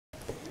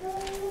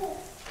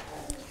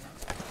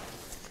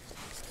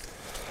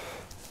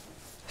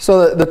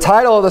So the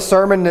title of the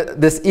sermon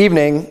this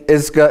evening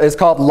is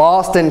called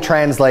Lost in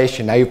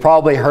Translation. Now, you've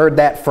probably heard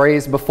that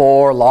phrase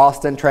before,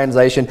 lost in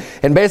translation.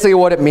 And basically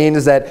what it means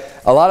is that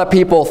a lot of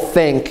people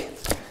think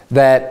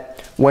that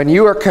when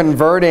you are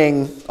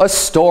converting a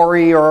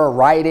story or a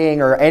writing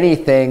or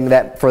anything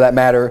that, for that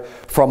matter,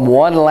 from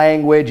one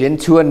language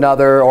into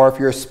another, or if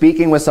you're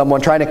speaking with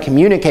someone, trying to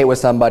communicate with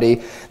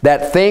somebody,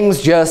 that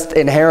things just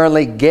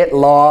inherently get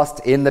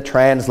lost in the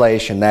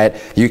translation,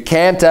 that you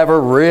can't ever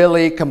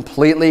really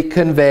completely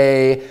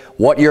convey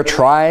what you're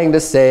trying to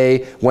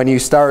say when you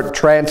start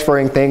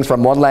transferring things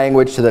from one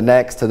language to the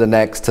next, to the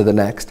next, to the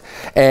next.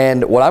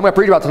 And what I'm going to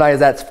preach about tonight is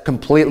that's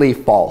completely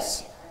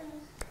false.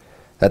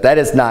 That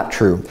is not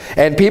true.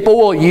 And people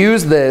will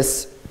use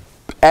this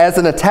as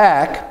an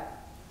attack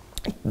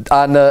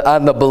on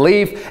the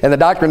belief and the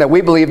doctrine that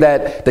we believe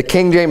that the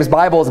King James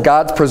Bible is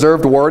God's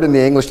preserved word in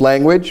the English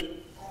language,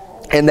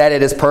 and that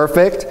it is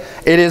perfect,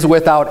 it is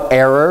without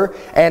error,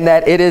 and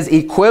that it is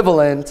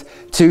equivalent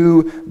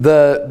to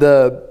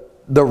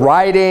the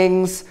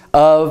writings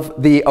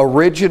of the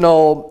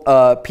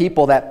original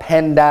people that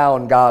penned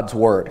down God's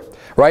word.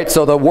 Right?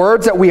 So the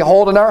words that we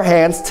hold in our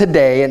hands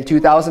today in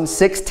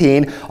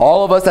 2016,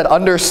 all of us that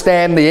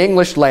understand the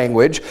English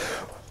language,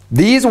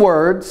 these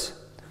words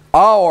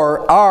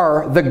are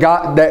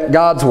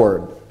God's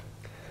word.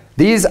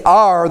 These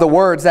are the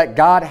words that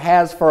God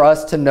has for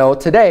us to know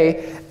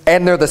today,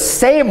 and they're the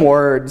same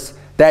words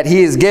that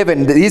He has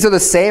given. These are the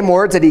same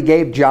words that He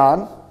gave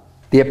John,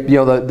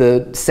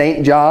 the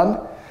Saint John,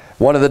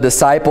 one of the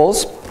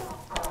disciples.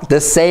 The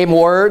same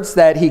words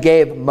that He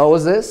gave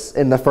Moses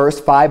in the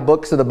first 5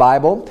 books of the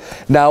Bible.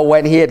 Now,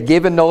 when He had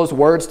given those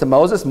words to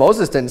Moses,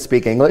 Moses didn't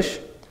speak English,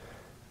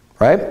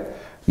 right?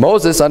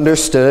 Moses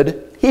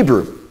understood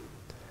Hebrew.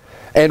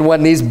 And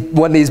when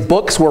these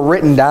books were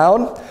written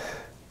down,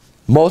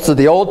 most of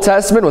the Old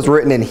Testament was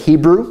written in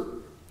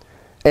Hebrew,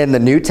 and the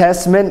New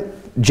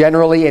Testament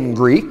generally in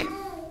Greek.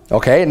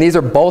 Okay, and these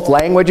are both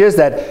languages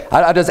that,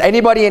 does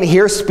anybody in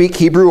here speak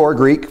Hebrew or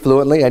Greek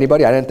fluently?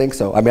 Anybody? I didn't think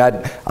so. I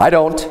mean, I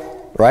don't.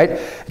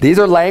 Right? These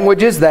are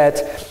languages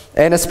that,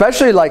 and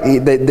especially like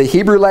the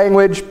Hebrew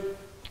language,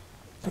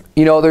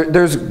 we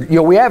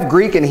have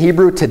Greek and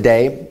Hebrew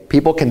today.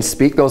 People can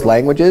speak those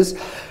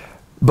languages.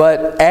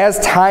 But as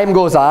time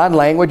goes on,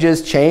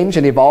 languages change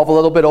and evolve a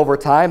little bit over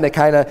time. They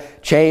kind of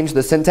change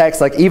the syntax.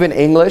 Like even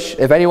English,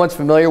 if anyone's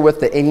familiar with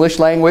the English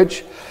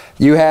language,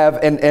 you have,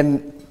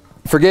 and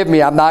forgive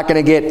me, I'm not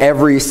going to get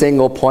every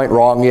single point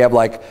wrong. You have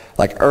like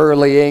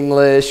early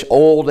English,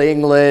 old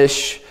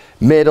English,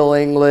 Middle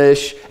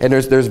English, and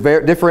there's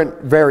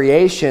different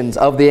variations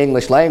of the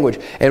English language.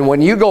 And when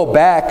you go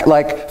back,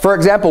 like for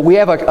example, we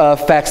have a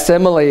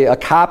facsimile, a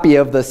copy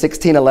of the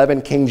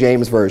 1611 King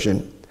James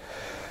Version.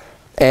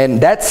 And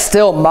that's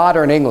still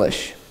modern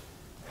English.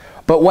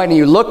 But when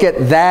you look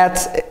at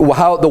that,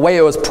 the way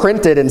it was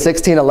printed in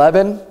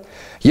 1611,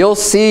 you'll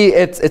see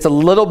it's a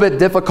little bit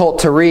difficult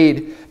to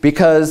read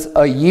because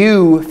a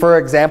U, for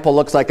example,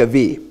 looks like a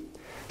V.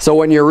 So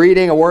when you're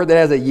reading a word that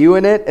has a U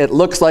in it, it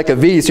looks like a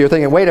V. So you're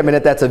thinking, wait a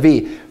minute, that's a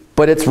V.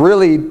 But it's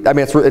really, I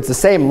mean, it's the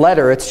same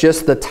letter. It's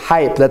just the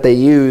type that they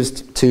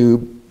used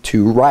to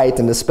write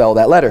and to spell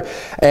that letter.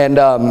 And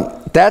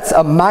that's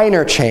a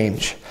minor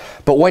change.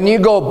 But when you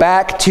go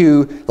back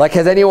to, like,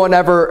 has anyone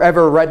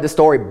ever read the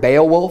story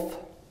Beowulf?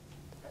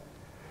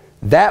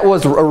 That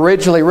was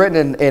originally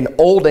written in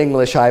Old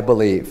English, I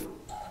believe.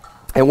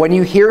 And when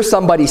you hear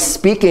somebody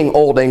speaking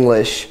Old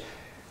English,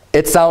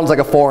 it sounds like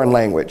a foreign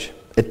language.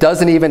 It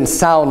doesn't even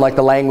sound like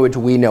the language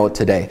we know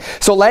today.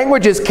 So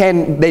languages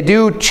they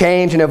do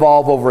change and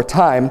evolve over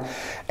time.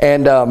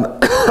 And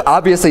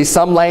obviously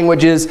some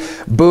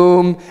languages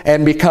boom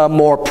and become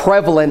more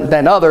prevalent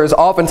than others,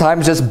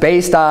 oftentimes just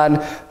based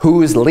on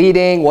who's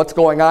leading, what's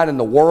going on in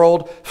the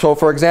world. So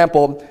for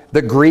example,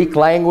 the Greek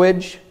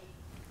language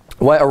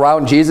went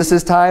around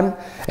Jesus' time,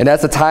 and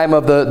that's the time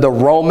of the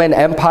Roman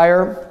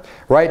Empire.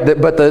 Right?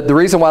 But the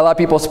reason why a lot of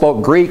people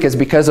spoke Greek is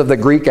because of the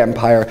Greek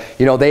Empire.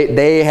 You know,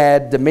 they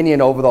had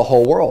dominion over the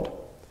whole world.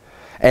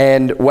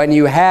 And when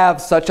you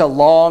have such a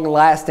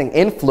long-lasting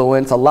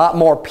influence, a lot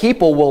more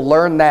people will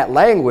learn that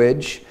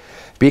language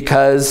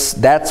because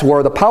that's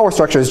where the power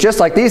structure is.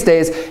 Just like these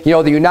days, you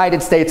know, the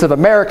United States of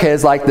America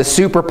is like the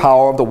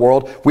superpower of the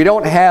world. We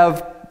don't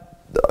have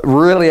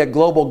really a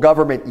global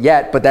government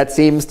yet, but that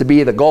seems to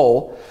be the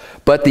goal.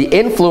 But the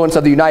influence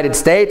of the United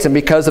States, and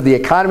because of the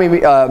economy,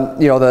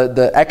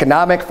 the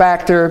economic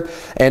factor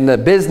and the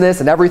business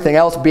and everything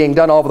else being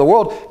done all over the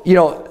world, you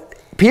know,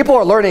 people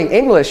are learning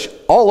English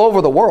all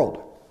over the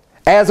world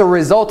as a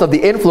result of the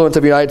influence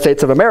of the United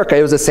States of America.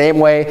 It was the same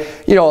way,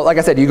 you know, like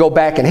I said, you go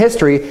back in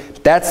history,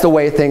 that's the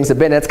way things have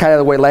been. That's kind of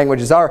the way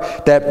languages are,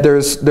 that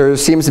there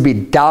seems to be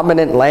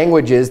dominant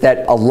languages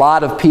that a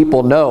lot of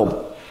people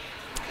know.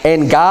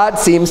 And God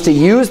seems to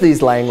use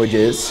these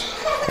languages.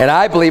 And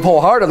I believe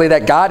wholeheartedly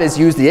that God has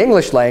used the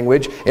English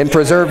language in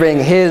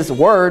preserving His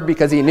word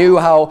because He knew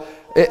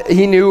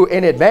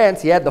in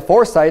advance, He had the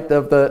foresight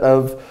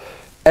of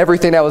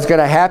everything that was going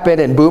to happen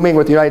and booming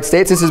with the United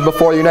States. This is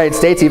before the United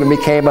States even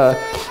became a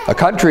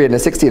country in the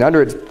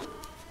 1600s.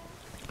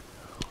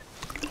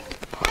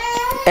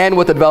 and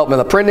with the development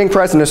of the printing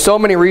press, and there's so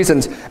many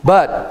reasons,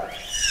 but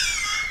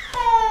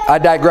I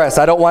digress.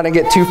 I don't want to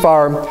get too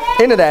far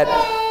into that.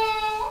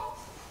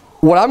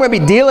 What I'm going to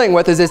be dealing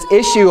with is this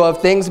issue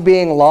of things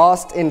being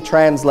lost in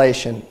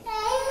translation.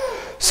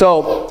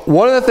 So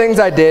one of the things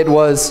I did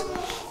was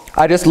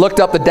I just looked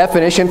up the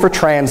definition for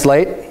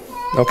translate.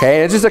 Okay,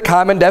 and it's just a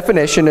common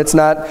definition. It's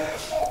not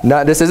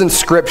this isn't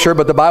scripture,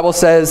 but the Bible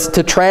says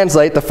to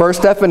translate. The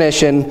first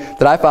definition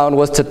that I found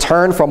was to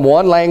turn from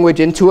one language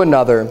into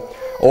another,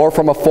 or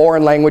from a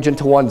foreign language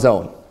into one's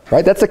own.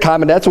 Right? That's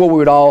what we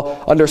would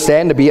all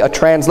understand to be a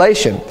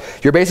translation.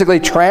 You're basically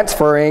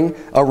transferring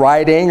a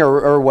writing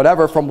or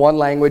whatever from one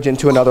language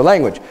into another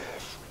language.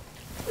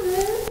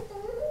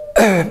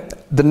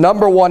 The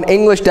number one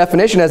English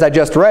definition, as I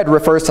just read,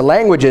 refers to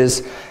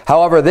languages.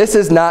 However, this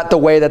is not the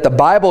way that the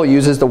Bible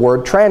uses the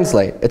word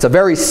translate. It's a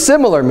very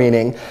similar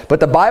meaning, but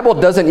the Bible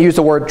doesn't use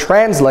the word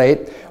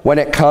translate when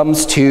it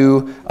comes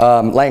to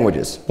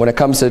languages, when it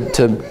comes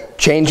to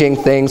changing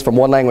things from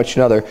one language to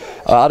another.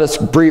 I'll just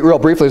real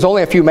briefly, there's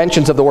only a few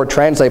mentions of the word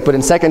translate, but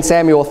in 2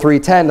 Samuel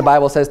 3:10, the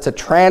Bible says to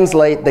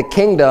translate the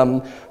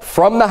kingdom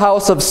from the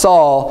house of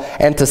Saul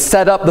and to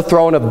set up the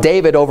throne of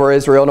David over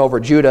Israel and over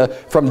Judah,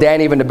 from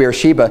Dan even to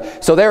Beersheba.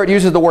 So there it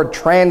uses the word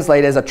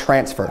translate as a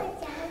transfer.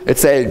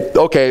 It's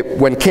okay,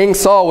 when King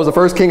Saul was the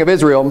first king of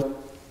Israel,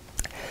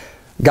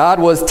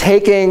 God was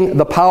taking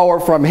the power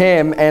from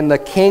him and the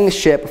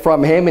kingship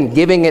from him and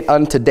giving it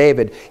unto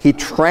David. He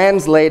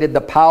translated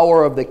the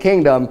power of the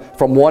kingdom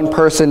from one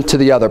person to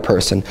the other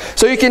person.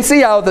 So you can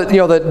see how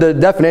the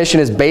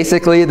definition is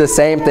basically the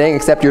same thing,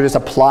 except you're just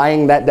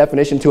applying that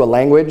definition to a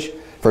language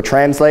for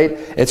translate.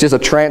 It's just a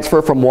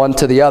transfer from one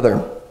to the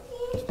other.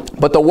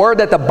 But the word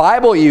that the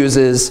Bible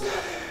uses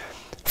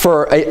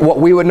for what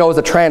we would know as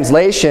a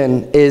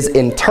translation is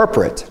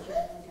interpret.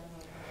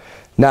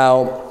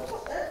 Now,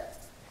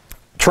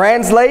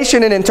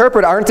 translation and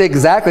interpret aren't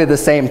exactly the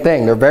same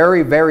thing. They're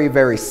very, very,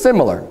 very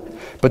similar.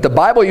 But the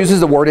Bible uses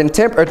the word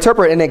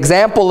interpret. An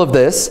example of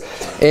this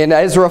in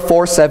Ezra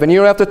 4:7. You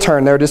don't have to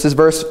turn there. This is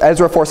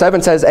Ezra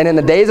 4:7 says, "And in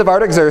the days of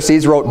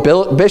Artaxerxes wrote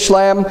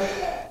Bishlam,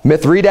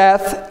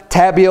 Mithridath,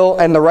 Tabeel,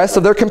 and the rest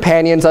of their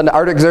companions unto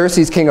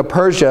Artaxerxes king of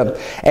Persia.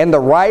 And the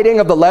writing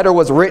of the letter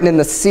was written in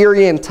the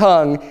Syrian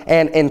tongue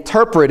and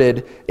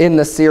interpreted in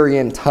the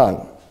Syrian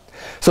tongue."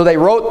 So they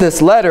wrote this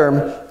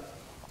letter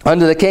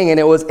unto the king, and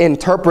it was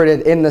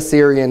interpreted in the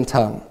Syrian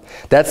tongue.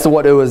 That's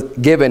what it was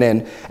given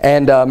in.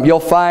 And you'll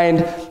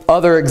find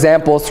other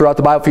examples throughout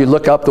the Bible. If you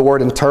look up the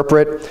word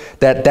interpret,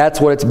 that's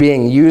what it's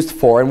being used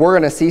for. And we're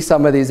going to see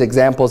some of these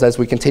examples as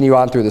we continue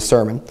on through the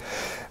sermon.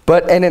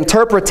 But an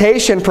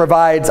interpretation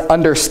provides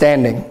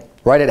understanding,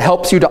 right? It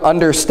helps you to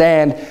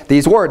understand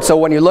these words. So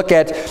when you look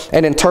at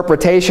an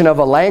interpretation of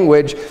a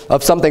language,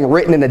 of something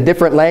written in a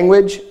different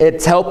language,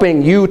 it's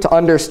helping you to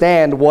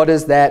understand what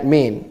does that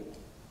mean.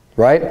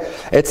 Right?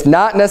 It's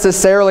not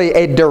necessarily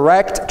a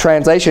direct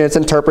translation, it's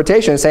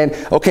interpretation. It's saying,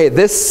 okay,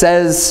 this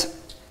says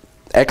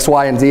X,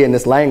 Y, and Z in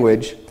this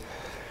language.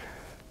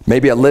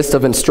 Maybe a list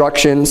of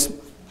instructions.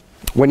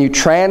 When you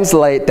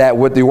translate that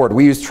with the word,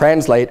 we use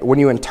translate, when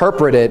you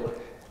interpret it,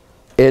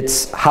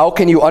 it's how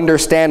can you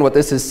understand what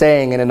this is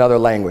saying in another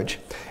language?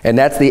 And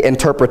that's the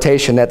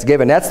interpretation that's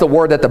given. That's the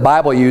word that the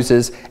Bible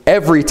uses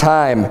every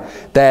time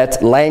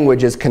that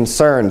language is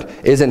concerned,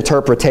 is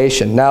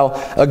interpretation. Now,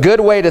 a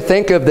good way to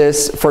think of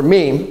this for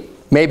me,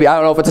 maybe, I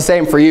don't know if it's the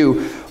same for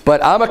you,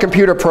 but I'm a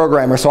computer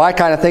programmer, so I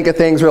kind of think of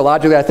things real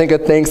logically. I think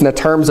of things in the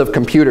terms of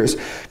computers.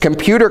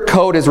 Computer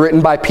code is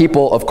written by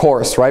people, of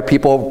course, right?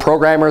 People,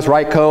 programmers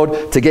write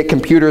code to get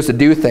computers to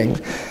do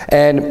things.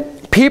 And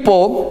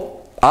people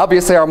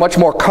obviously are much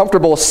more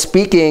comfortable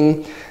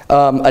speaking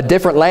a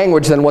different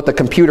language than what the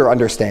computer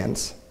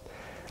understands.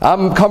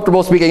 I'm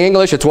comfortable speaking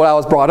English. It's what I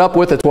was brought up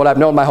with. It's what I've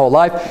known my whole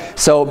life.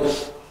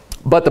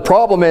 But the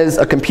problem is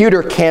a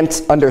computer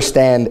can't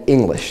understand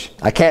English.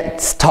 I can't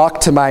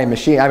talk to my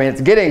machine. I mean,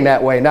 it's getting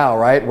that way now,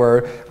 right?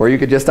 Where you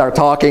could just start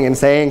talking and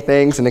saying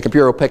things and the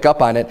computer will pick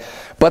up on it.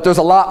 But there's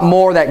a lot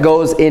more that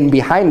goes in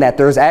behind that.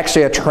 There's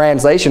actually a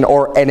translation,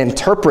 or an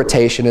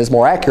interpretation is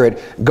more accurate,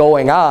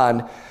 going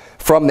on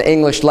from the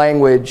English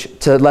language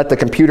to let the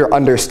computer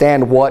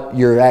understand what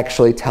you're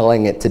actually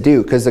telling it to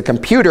do. Because the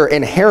computer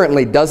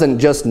inherently doesn't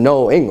just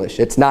know English.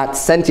 It's not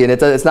sentient.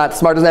 It's not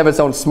smart. It doesn't have its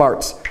own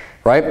smarts,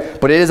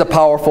 right? But it is a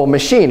powerful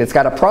machine. It's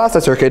got a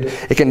processor.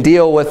 It can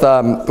deal with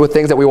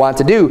things that we want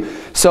to do.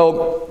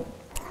 So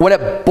when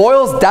it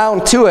boils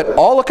down to it,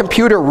 all a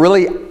computer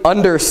really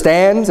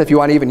understands, if you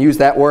want to even use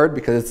that word,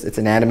 because it's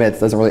inanimate, it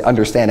doesn't really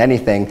understand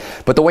anything.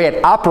 But the way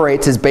it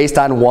operates is based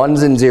on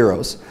ones and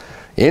zeros.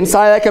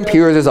 Inside that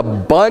computer, there's a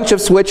bunch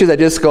of switches that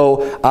just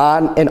go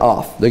on and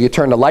off. So you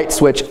turn the light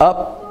switch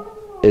up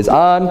is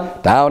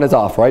on, down is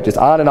off, right? Just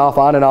on and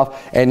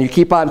off, and you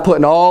keep on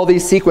putting all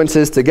these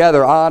sequences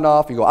together, on,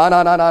 off. You go on,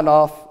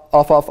 off,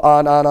 off,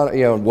 on,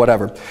 you know,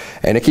 whatever.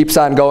 And it keeps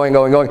on going.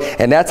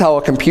 And that's how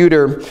a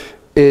computer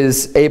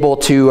is able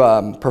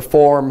to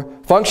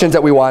perform functions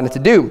that we want it to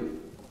do.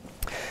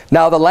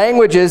 Now, the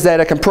languages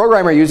that a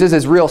programmer uses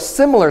is real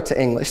similar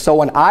to English. So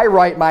when I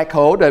write my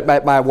code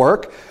at my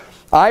work,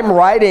 I'm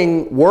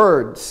writing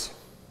words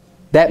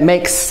that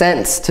make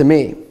sense to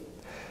me.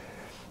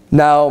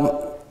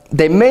 Now,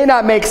 they may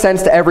not make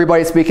sense to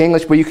everybody speaking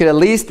English, but you could at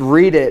least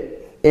read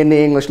it in the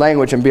English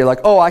language and be like,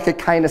 oh, I could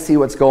kind of see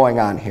what's going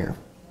on here.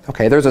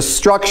 Okay, there's a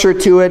structure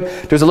to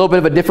it. There's a little bit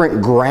of a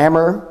different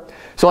grammar.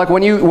 So like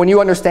when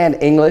you understand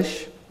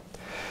English,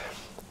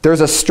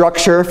 there's a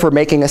structure for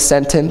making a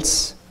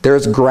sentence.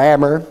 There's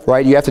grammar,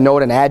 right? You have to know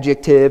what an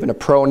adjective and a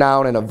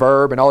pronoun and a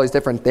verb and all these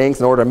different things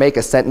in order to make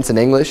a sentence in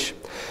English.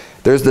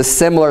 There's the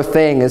similar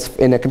thing as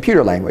in a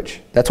computer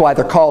language. That's why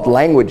they're called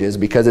languages,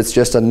 because it's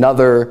just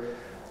another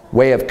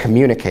way of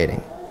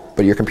communicating.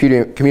 But you're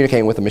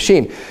communicating with a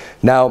machine.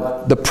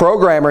 Now, the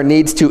programmer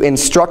needs to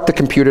instruct the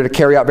computer to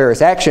carry out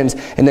various actions,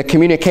 and the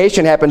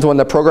communication happens when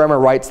the programmer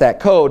writes that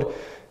code.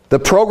 The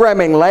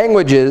programming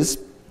languages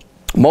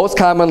most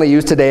commonly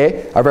used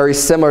today are very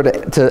similar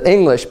to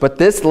English, but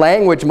this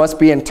language must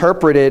be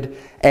interpreted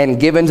and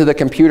given to the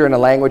computer in a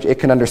language it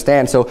can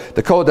understand. So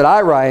the code that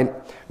I write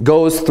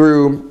goes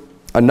through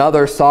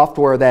another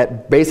software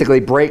that basically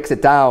breaks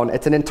it down.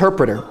 It's an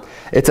interpreter.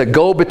 It's a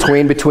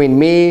go-between between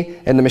me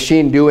and the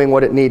machine doing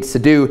what it needs to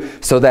do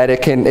so that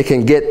it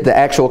can get the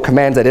actual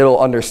commands that it'll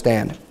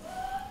understand.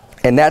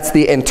 And that's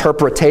the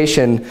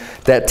interpretation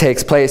that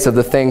takes place of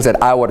the things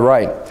that I would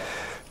write.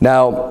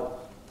 Now,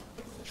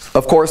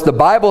 of course, the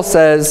Bible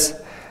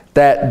says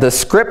that the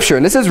Scripture,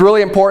 and this is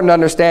really important to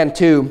understand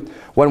too,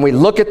 when we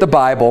look at the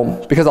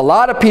Bible, because a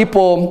lot of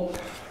people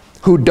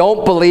who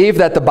don't believe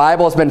that the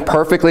Bible has been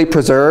perfectly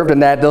preserved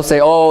and that they'll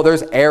say, oh,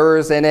 there's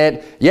errors in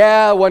it.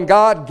 Yeah, when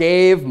God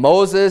gave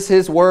Moses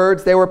his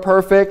words, they were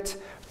perfect,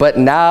 but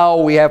now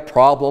we have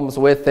problems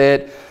with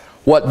it.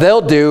 What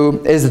they'll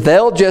do is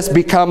they'll just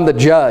become the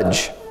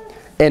judge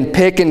and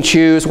pick and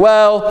choose,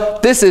 well,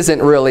 this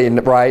isn't really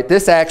right.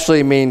 This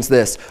actually means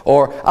this.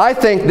 Or I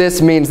think this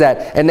means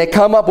that. And they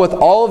come up with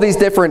all of these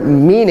different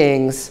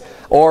meanings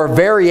or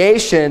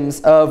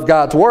variations of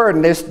God's Word.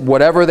 And this,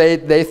 whatever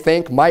they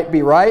think might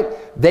be right,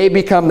 they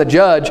become the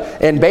judge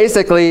and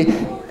basically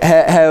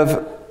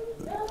have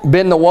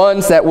been the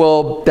ones that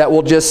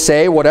will just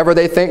say whatever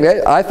they think.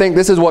 I think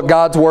this is what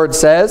God's Word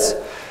says.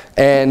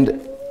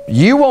 And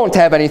you won't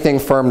have anything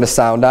firm to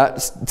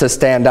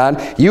stand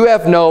on. You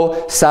have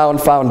no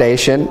sound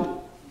foundation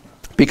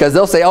because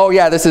they'll say, oh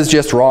yeah, this is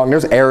just wrong.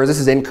 There's errors. This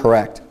is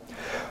incorrect.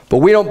 But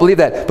we don't believe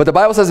that. But the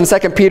Bible says in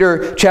 2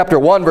 Peter chapter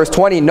 1, verse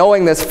 20,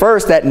 knowing this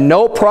first, that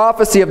no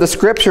prophecy of the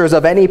Scripture is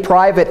of any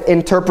private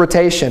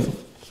interpretation.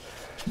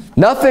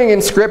 Nothing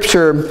in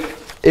Scripture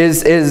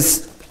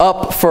is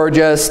up for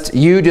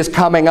you just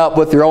coming up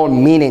with your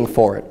own meaning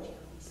for it.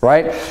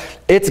 Right?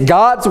 It's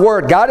God's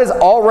Word. God has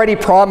already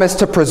promised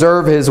to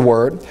preserve His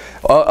Word.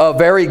 A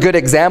very good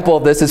example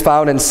of this is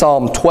found in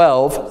Psalm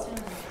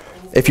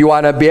 12. If you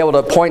want to be able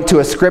to point to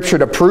a scripture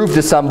to prove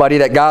to somebody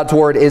that God's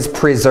Word is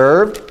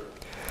preserved,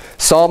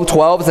 Psalm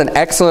 12 is an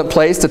excellent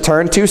place to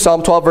turn to.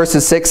 Psalm 12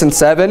 verses 6 and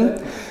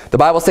 7. The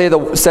Bible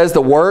says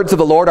the words of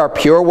the Lord are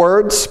pure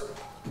words,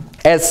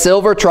 as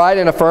silver tried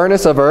in a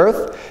furnace of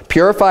earth,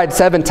 purified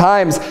 7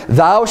 times.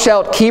 Thou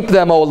shalt keep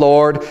them, O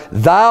Lord.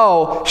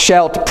 Thou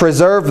shalt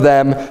preserve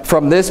them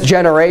from this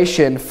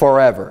generation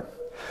forever.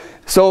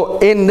 So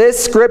in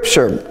this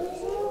scripture,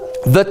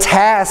 the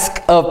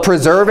task of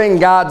preserving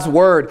God's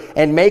Word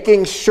and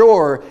making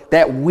sure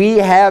that we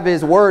have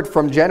His Word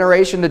from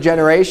generation to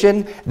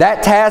generation,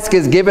 that task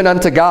is given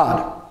unto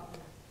God.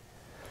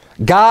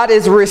 God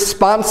is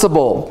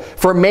responsible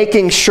for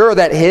making sure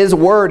that His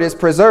Word is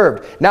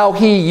preserved. Now,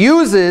 He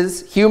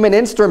uses human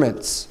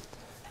instruments.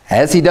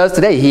 As He does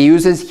today, He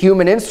uses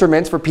human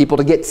instruments for people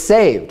to get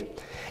saved.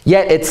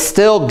 Yet, it's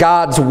still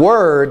God's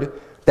Word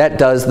that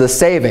does the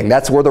saving.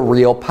 That's where the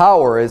real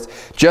power is.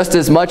 Just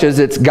as much as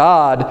it's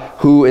God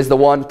who is the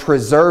one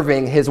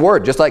preserving His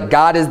Word. Just like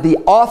God is the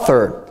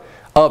author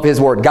of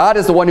His Word. God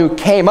is the one who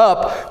came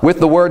up with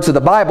the words of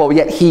the Bible,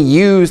 yet He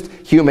used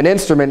human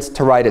instruments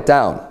to write it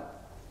down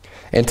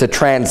and to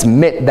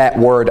transmit that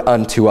word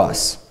unto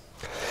us.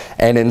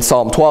 And in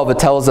Psalm 12, it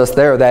tells us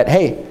there that,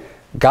 hey,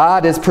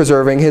 God is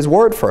preserving His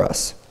Word for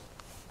us.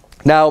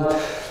 Now,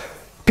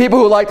 people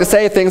who like to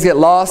say things get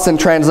lost in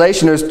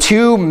translation, there's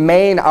 2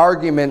 main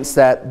arguments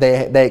that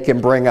they can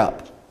bring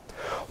up.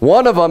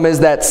 One of them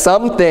is that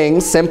some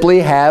things simply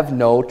have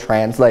no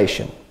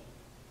translation.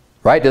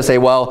 Right? They'll say,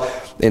 well,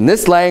 in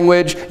this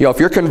language, if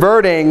you're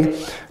converting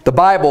the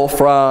Bible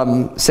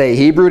from, say,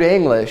 Hebrew to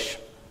English,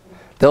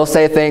 they'll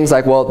say things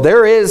like, well,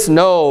 there is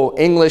no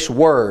English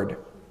word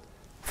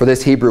for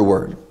this Hebrew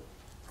word,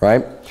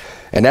 right?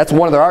 And that's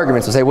one of their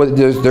arguments. They'll say, well,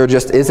 there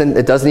just isn't,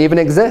 it doesn't even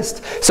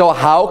exist. So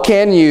how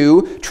can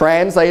you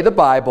translate the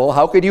Bible?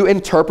 How could you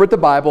interpret the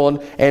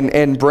Bible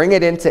and bring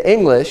it into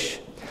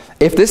English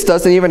if this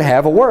doesn't even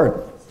have a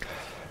word?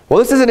 Well,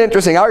 this is an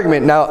interesting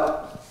argument.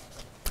 Now,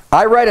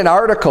 I read an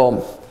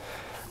article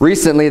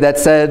recently that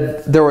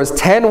said there was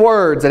 10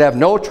 words that have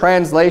no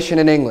translation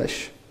in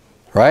English,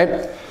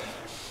 right?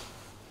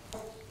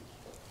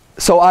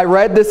 So I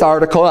read this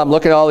article, I'm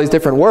looking at all these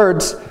different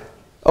words.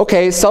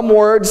 Okay, some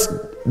words,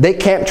 they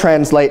can't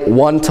translate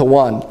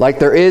one-to-one. Like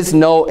there is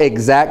no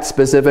exact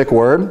specific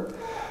word.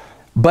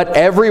 But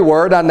every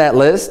word on that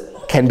list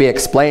can be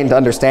explained to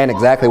understand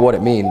exactly what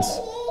it means.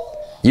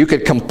 You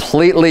could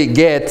completely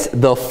get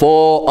the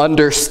full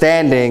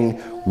understanding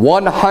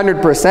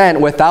 100%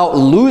 without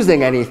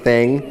losing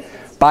anything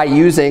by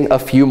using a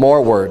few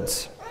more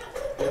words.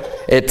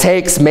 It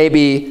takes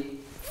maybe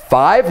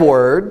 5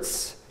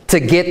 words to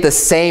get the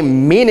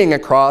same meaning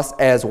across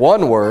as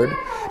one word.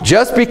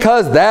 Just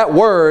because that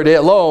word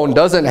alone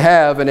doesn't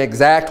have an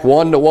exact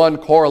one-to-one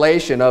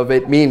correlation of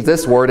it means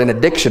this word in a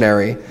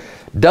dictionary,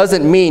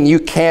 doesn't mean you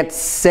can't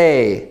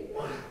say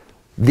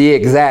the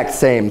exact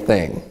same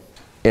thing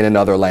in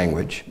another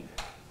language.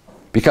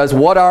 Because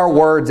what are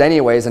words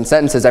anyways and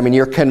sentences? I mean,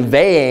 you're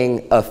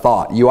conveying a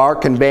thought. You are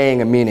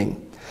conveying a meaning.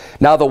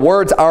 Now, the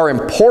words are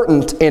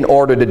important in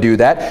order to do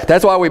that.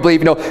 That's why we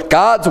believe,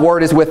 God's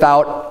word is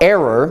without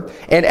error.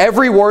 And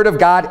every word of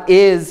God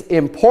is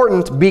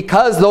important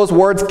because those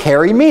words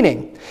carry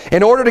meaning.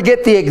 In order to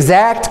get the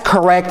exact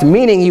correct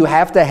meaning, you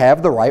have to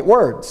have the right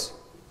words.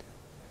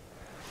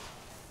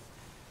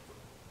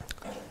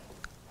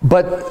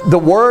 But the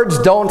words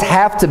don't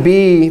have to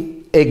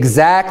be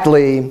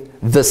exactly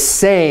the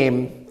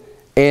same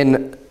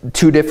in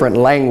 2 different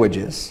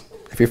languages,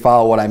 if you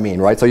follow what I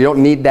mean, right? So you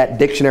don't need that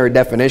dictionary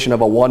definition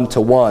of a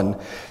one-to-one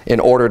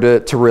in order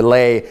to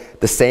relay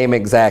the same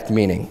exact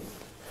meaning.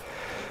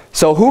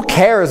 So who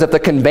cares if the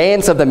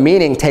conveyance of the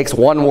meaning takes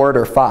 1 word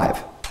or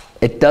 5?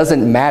 It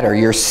doesn't matter.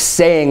 You're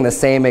saying the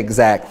same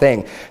exact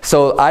thing.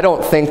 So I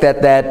don't think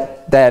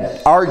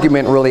that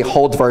argument really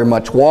holds very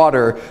much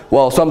water.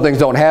 Well, some things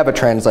don't have a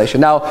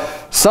translation. Now,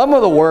 some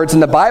of the words in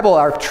the Bible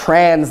are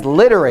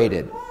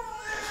transliterated.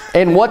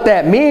 And what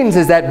that means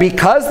is that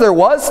because there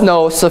was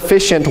no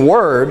sufficient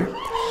word,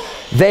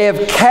 they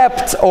have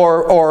kept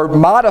or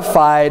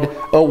modified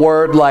a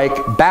word like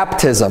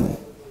baptism,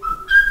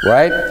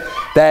 right?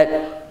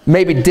 That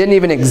maybe didn't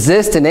even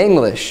exist in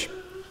English.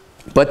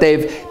 But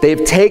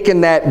they've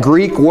taken that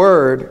Greek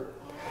word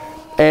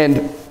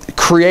and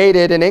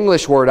created an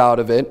English word out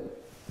of it,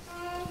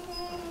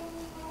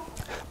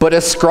 but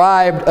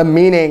ascribed a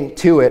meaning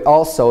to it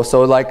also.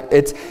 So like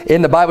it's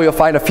in the Bible, you'll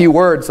find a few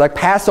words. Like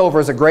Passover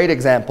is a great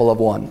example of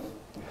one.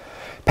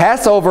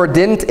 Passover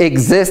didn't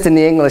exist in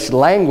the English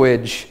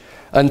language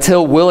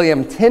until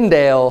William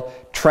Tyndale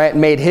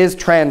made his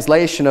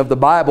translation of the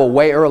Bible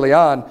way early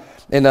on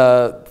in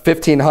the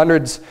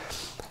 1500s.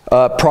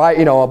 About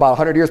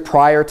 100 years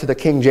prior to the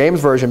King James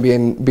Version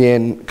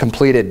being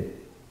completed.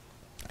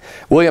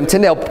 William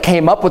Tyndale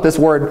came up with this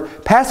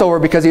word Passover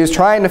because he was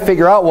trying to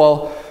figure out,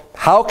 well,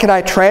 how can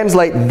I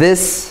translate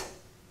this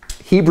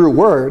Hebrew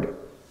word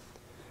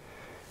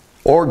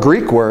or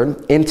Greek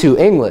word into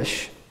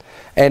English?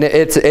 And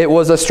it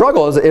was a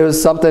struggle. It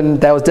was something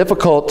that was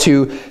difficult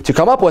to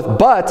come up with.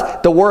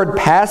 But the word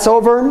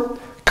Passover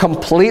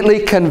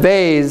completely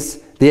conveys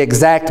the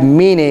exact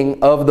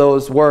meaning of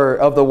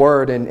the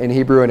word in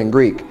Hebrew and in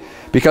Greek.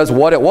 Because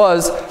what it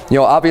was,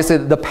 obviously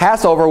the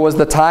Passover was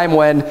the time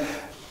when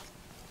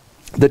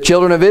the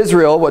children of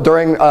Israel,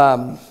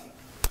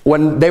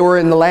 when they were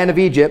in the land of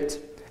Egypt,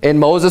 and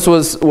Moses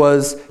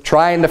was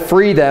trying to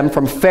free them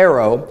from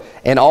Pharaoh,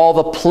 and all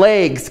the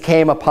plagues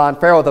came upon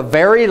Pharaoh. The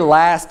very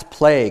last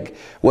plague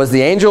was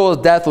the angel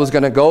of death was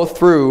going to go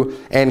through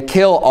and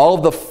kill all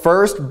of the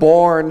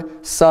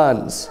firstborn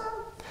sons.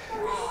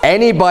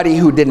 Anybody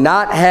who did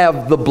not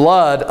have the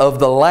blood of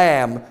the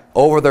lamb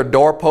over their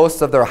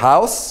doorposts of their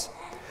house,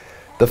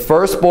 the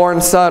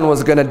firstborn son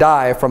was going to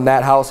die from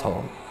that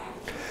household.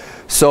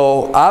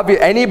 So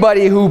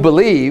anybody who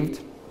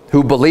believed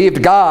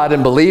God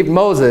and believed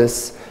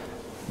Moses,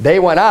 they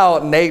went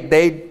out and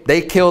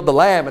they killed the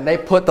lamb and they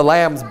put the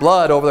lamb's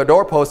blood over their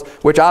doorposts,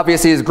 which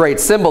obviously is great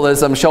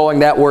symbolism showing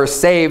that we're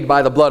saved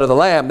by the blood of the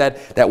lamb,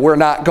 that we're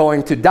not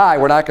going to die.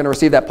 We're not going to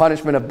receive that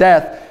punishment of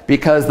death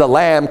because the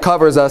lamb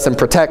covers us and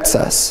protects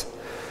us.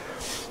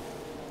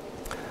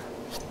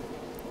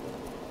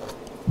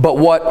 But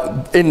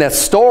what in the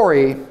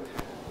story,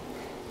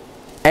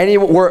 any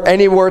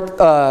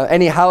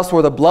house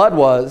where the blood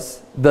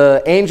was,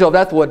 the angel of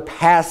death would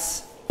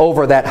pass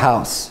over that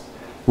house.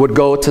 Would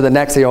go to the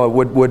next,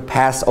 would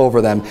pass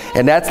over them.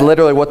 And that's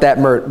literally what that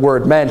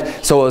word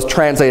meant. So it was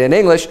translated in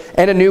English,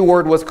 and a new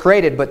word was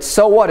created. But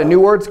so what? A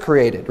new word's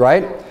created,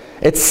 right?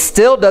 It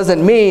still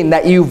doesn't mean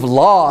that you've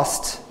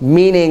lost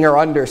meaning or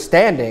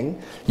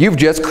understanding. You've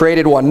just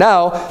created one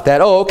now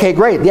that, oh, okay,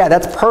 great. Yeah,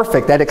 that's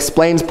perfect. That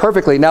explains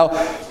perfectly. Now,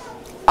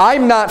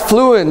 I'm not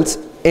fluent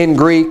in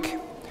Greek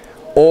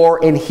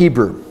or in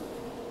Hebrew,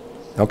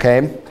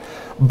 okay?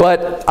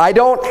 But I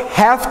don't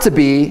have to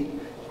be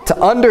to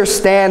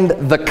understand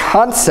the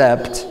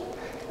concept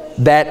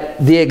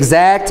that the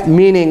exact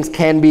meanings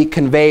can be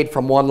conveyed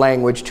from one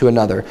language to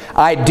another.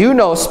 I do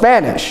know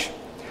Spanish.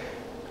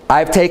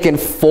 I've taken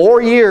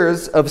 4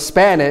 years of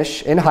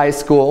Spanish in high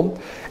school,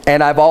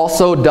 and I've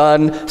also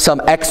done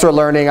some extra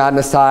learning on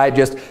the side,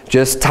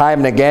 just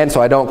time and again,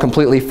 so I don't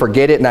completely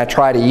forget it, and I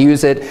try to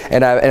use it,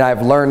 and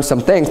I've learned some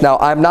things. Now,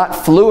 I'm not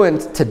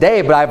fluent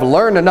today, but I've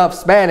learned enough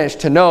Spanish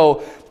to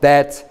know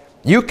that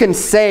you can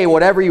say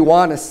whatever you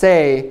want to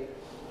say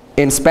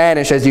in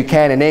Spanish as you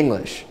can in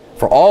English.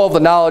 for all of the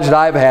knowledge that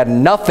I've had,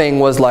 nothing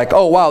was like,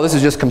 oh wow, this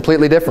is just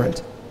completely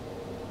different.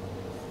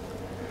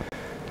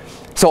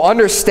 So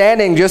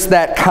understanding just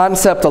that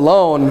concept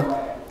alone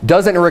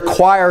doesn't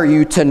require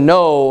you to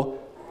know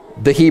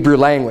the Hebrew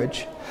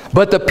language.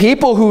 But the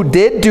people who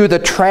did do the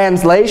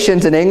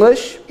translations in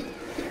English,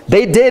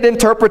 they did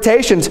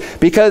interpretations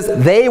because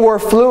they were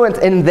fluent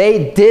and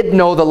they did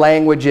know the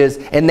languages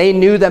and they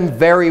knew them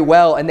very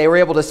well and they were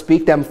able to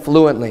speak them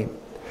fluently.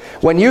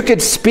 When you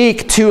could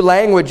speak 2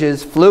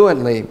 languages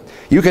fluently,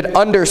 you could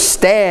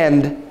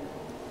understand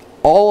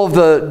all of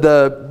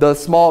the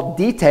small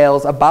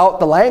details about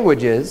the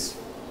languages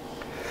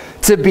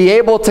to be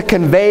able to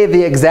convey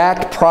the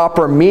exact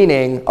proper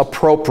meaning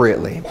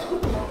appropriately.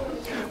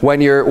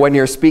 When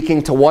you're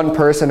speaking to one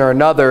person or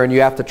another and you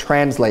have to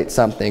translate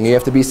something, you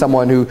have to be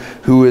someone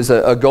who is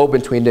a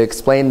go-between to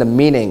explain the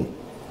meaning.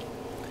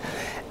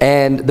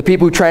 And the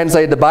people who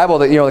translated the Bible,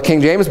 the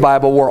King James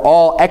Bible, were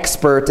all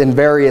expert in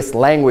various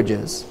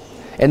languages.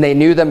 And they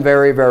knew them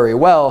very, very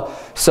well.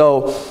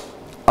 So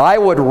I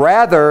would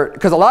rather,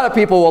 because a lot of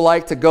people will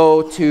like to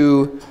go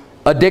to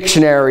a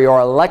dictionary or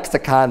a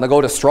lexicon. They'll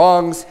go to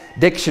Strong's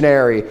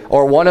dictionary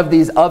or one of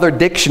these other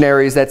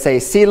dictionaries that say,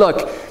 see,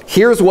 look,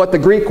 here's what the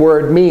Greek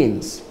word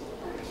means.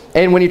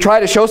 And when you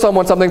try to show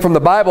someone something from the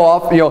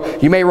Bible,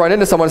 you may run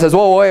into someone who says,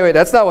 whoa, wait,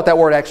 that's not what that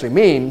word actually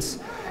means.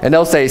 And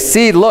they'll say,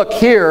 see, look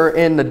here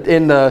in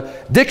the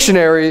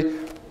dictionary,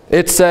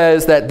 it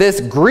says that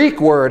this Greek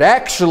word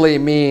actually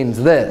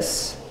means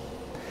this.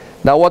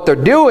 Now what they're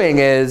doing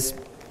is,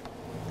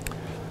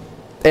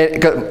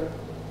 and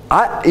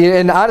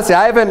honestly,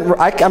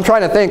 I'm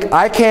trying to think,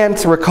 I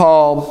can't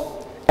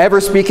recall ever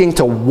speaking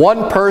to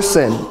one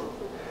person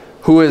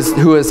who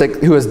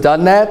has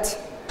done that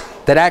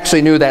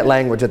actually knew that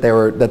language that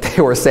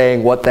they were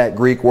saying what that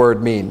Greek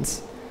word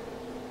means.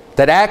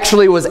 That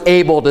actually was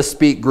able to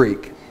speak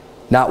Greek.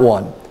 Not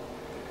one.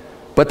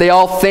 But they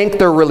all think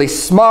they're really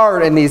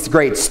smart and these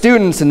great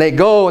students, and they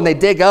go and they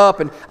dig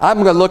up, and I'm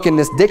going to look in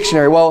this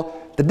dictionary. Well,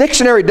 the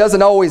dictionary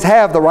doesn't always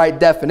have the right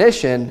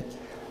definition,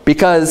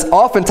 because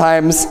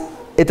oftentimes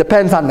it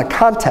depends on the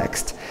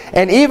context.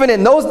 And even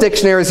in those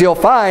dictionaries you'll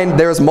find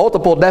there's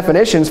multiple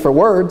definitions for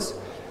words.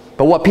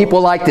 But what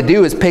people like to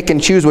do is pick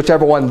and choose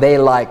whichever one they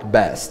like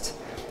best.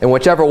 And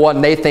whichever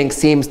one they think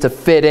seems to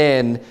fit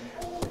in,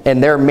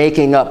 and they're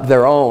making up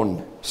their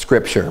own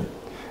scripture.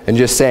 And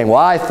just saying, well,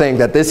 I think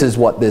that this is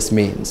what this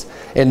means.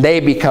 And they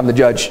become the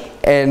judge.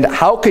 And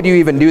how could you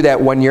even do that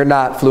when you're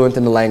not fluent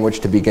in the language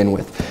to begin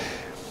with?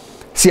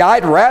 See,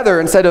 I'd rather,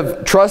 instead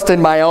of trust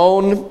in my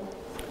own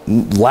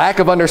lack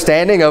of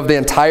understanding of the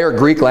entire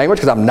Greek language,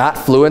 because I'm not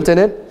fluent in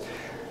it,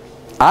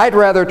 I'd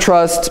rather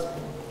trust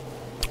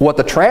what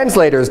the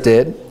translators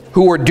did,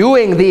 who were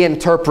doing the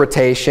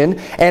interpretation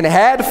and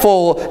had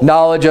full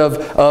knowledge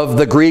of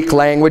the Greek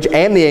language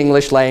and the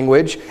English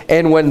language.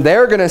 And when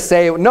they're going to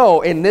say,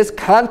 no, in this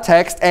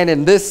context and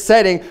in this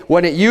setting,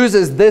 when it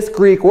uses this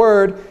Greek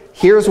word,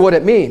 here's what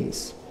it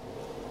means.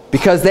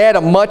 Because they had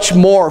a much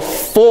more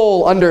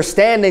full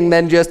understanding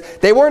than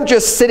they weren't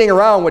just sitting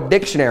around with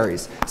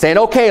dictionaries saying,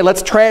 okay,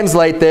 let's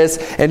translate this,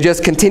 and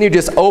just continue,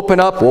 just open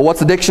up, well, what's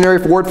the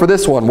dictionary word for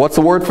this one? What's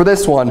the word for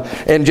this one?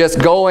 And just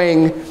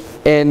going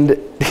and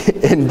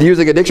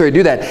using a dictionary to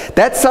do that.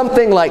 That's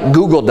something like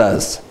Google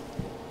does.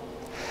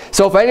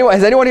 So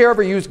has anyone here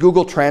ever used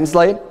Google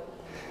Translate?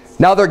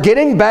 Now they're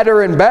getting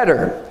better and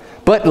better,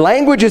 but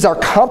languages are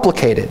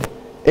complicated.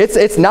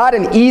 It's not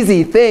an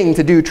easy thing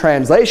to do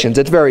translations.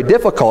 It's very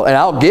difficult, and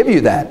I'll give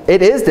you that.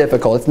 It is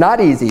difficult. It's not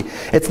easy.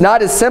 It's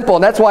not as simple,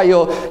 and that's why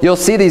you'll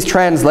see these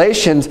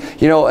translations.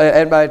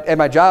 At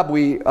my job,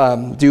 we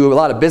do a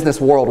lot of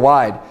business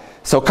worldwide.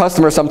 So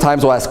customers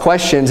sometimes will ask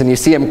questions, and you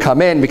see them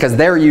come in because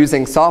they're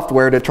using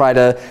software to try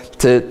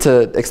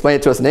to explain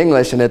it to us in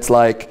English, and it's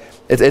like,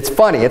 it's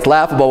funny. It's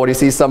laughable when you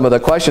see some of the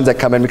questions that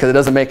come in because it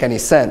doesn't make any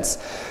sense.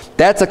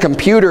 That's a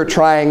computer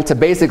trying to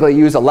basically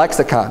use a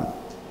lexicon,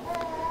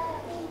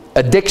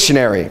 a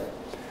dictionary,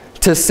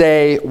 to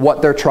say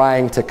what they're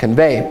trying to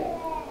convey.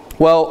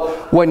 Well,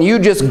 when you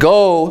just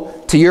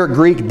go to your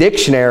Greek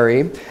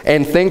dictionary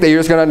and think that you're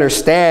just going to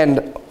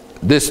understand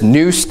this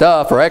new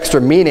stuff or extra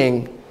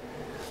meaning,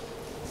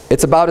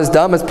 it's about as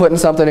dumb as putting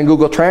something in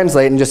Google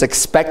Translate and just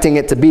expecting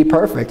it to be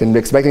perfect and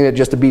expecting it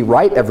just to be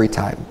right every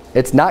time.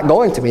 It's not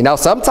going to be. Now,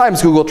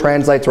 sometimes Google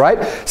Translate's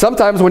right.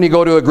 Sometimes when you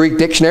go to a Greek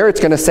dictionary, it's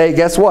going to say,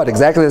 guess what?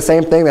 Exactly the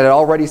same thing that it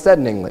already said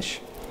in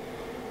English.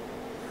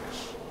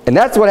 And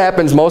that's what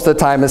happens most of the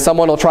time, is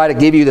someone will try to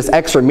give you this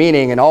extra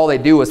meaning, and all they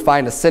do is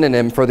find a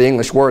synonym for the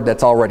English word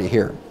that's already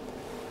here.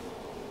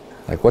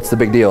 Like, what's the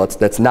big deal?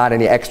 That's not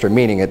any extra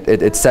meaning.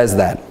 It says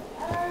that.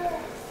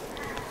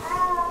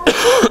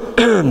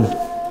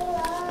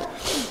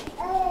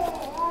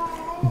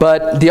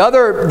 But the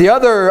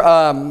other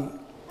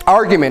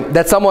argument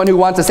that someone who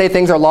wants to say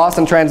things are lost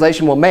in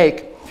translation will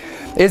make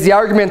is the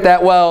argument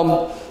that,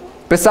 well,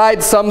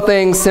 besides some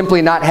things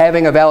simply not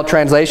having a valid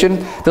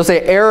translation, they'll say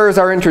errors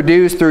are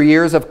introduced through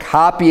years of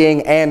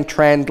copying and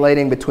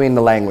translating between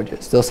the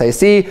languages. They'll say,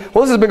 see,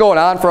 well, this has been going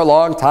on for a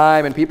long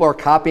time, and people are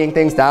copying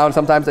things down.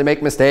 Sometimes they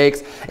make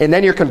mistakes, and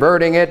then you're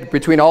converting it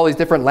between all these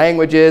different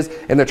languages,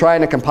 and they're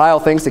trying to compile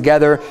things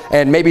together,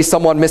 and maybe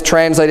someone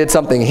mistranslated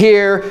something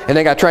here, and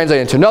then got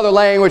translated into another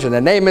language, and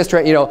then they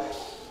mistranslated, you know.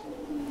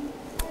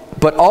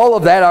 But all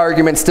of that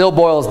argument still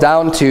boils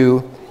down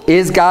to,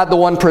 is God the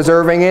one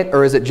preserving it,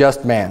 or is it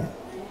just man?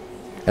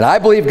 And I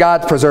believe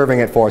God's preserving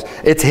it for us.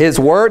 It's His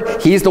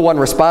Word. He's the one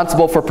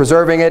responsible for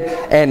preserving it.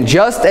 And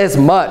just as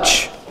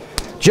much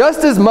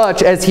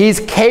as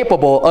He's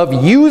capable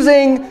of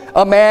using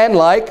a man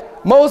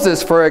like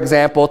Moses, for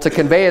example, to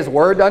convey His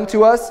Word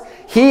unto us,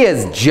 He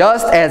is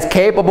just as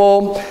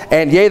capable,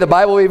 and yea, the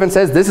Bible even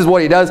says this is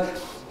what He does,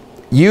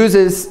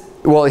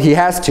 He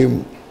has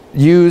to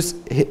use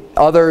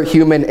other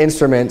human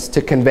instruments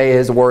to convey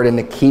His Word and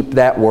to keep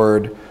that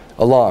Word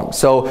along.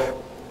 So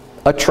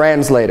a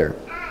translator,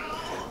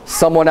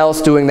 someone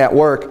else doing that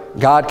work,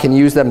 God can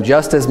use them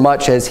just as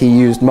much as He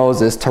used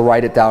Moses to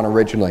write it down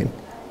originally.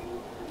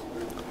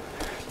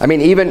 I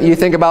mean, even you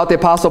think about the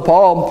Apostle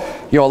Paul,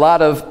 you know, a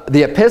lot of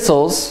the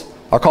epistles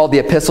are called the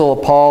Epistle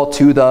of Paul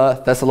to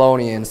the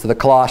Thessalonians, to the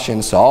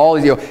Colossians, so all,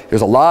 you know,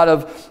 there's a lot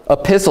of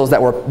epistles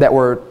that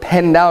were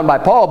penned down by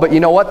Paul, but you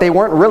know what? They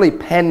weren't really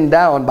penned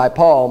down by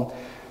Paul.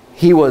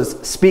 He was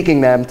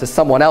speaking them to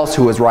someone else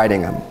who was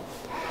writing them.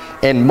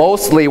 And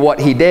mostly what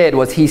he did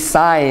was he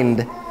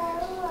signed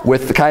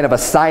with the kind of a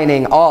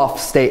signing off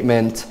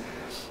statement,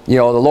 you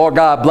know, the Lord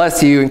God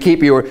bless you and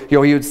keep you, or, you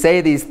know, he would say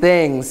these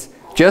things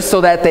just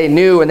so that they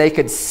knew and they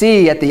could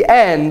see at the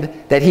end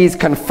that he's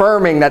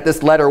confirming that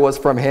this letter was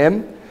from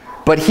him.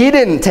 But he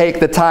didn't take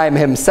the time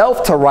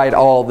himself to write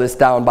all this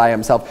down by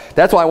himself.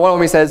 That's why one of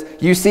them he says,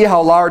 you see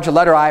how large a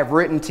letter I have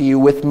written to you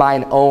with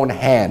mine own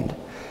hand.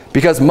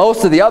 Because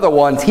most of the other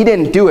ones, he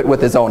didn't do it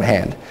with his own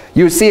hand.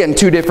 You see it in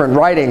two different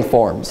writing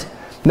forms.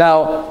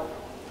 Now,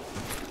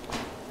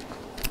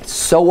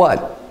 so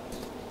what?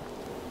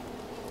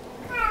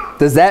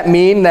 Does that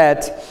mean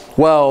that,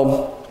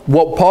 well,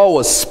 what Paul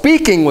was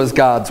speaking was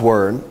God's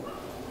word?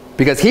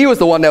 Because he was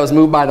the one that was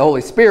moved by the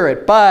Holy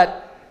Spirit,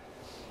 but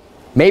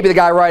maybe the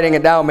guy writing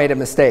it down made a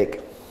mistake.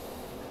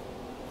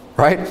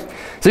 Right?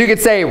 So you could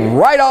say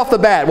right off the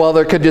bat, well,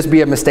 there could just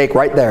be a mistake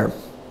right there.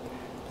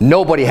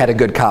 Nobody had a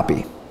good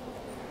copy.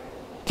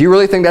 Do you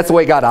really think that's the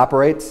way God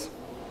operates?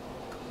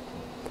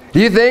 Do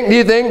you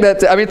think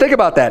that, I mean, think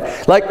about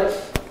that. Like,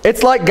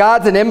 it's like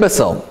God's an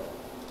imbecile.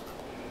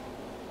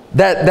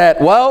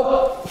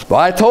 Well,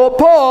 I told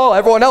Paul,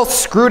 everyone else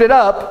screwed it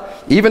up.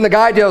 Even the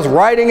guy just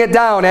writing it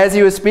down as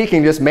he was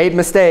speaking just made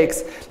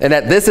mistakes. And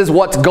that this is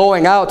what's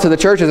going out to the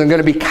churches and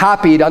going to be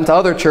copied unto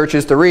other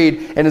churches to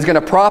read and is going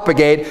to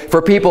propagate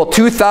for people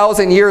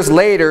 2,000 years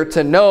later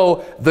to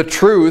know the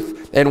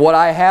truth and what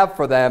I have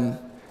for them.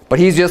 But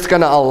he's just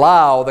going to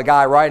allow the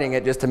guy writing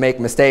it just to make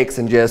mistakes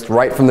and just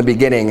right from the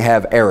beginning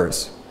have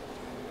errors.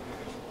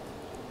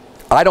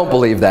 I don't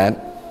believe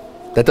that.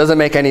 That doesn't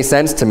make any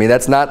sense to me.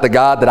 That's not the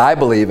God that I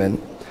believe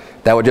in,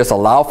 that would just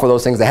allow for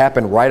those things to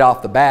happen right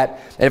off the bat.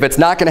 And if it's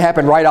not going to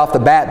happen right off the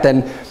bat,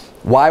 then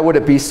why would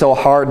it be so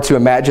hard to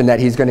imagine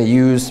that he's going to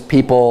use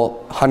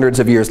people hundreds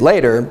of years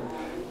later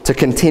to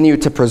continue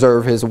to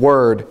preserve his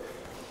word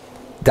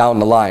down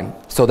the line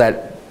so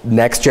that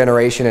next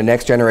generation and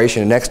next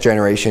generation and next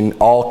generation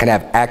all can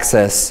have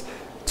access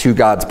to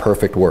God's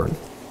perfect word?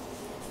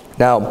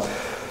 Now,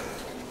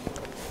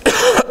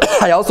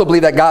 I also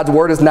believe that God's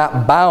word is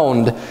not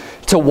bound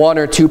to one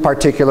or two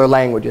particular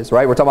languages,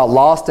 right? We're talking about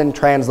lost in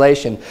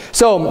translation.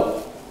 So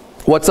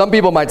what some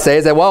people might say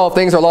is that, well, if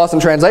things are lost in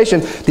translation,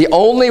 the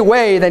only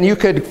way then you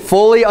could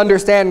fully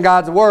understand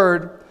God's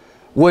word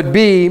would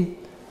be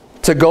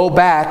to go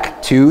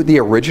back to the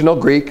original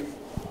Greek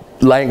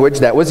language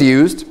that was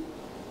used.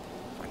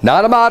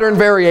 Not a modern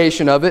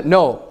variation of it,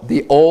 no.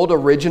 The old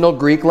original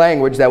Greek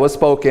language that was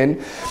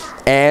spoken,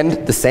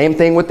 and the same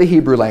thing with the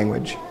Hebrew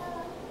language,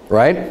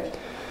 right?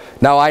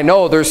 Now, I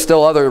know there's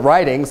still other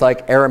writings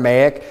like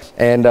Aramaic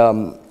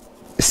and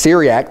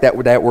Syriac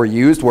that were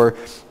used where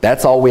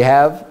that's all we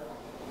have.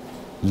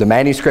 The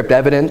manuscript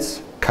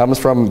evidence comes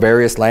from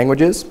various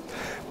languages.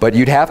 But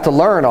you'd have to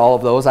learn all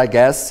of those, I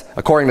guess,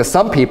 according to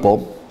some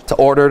people, to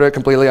order to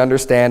completely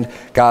understand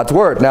God's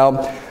word.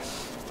 Now,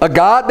 a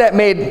God that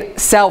made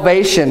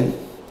salvation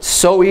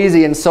so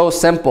easy and so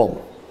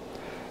simple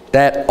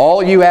that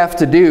all you have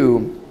to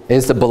do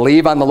is to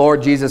believe on the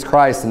Lord Jesus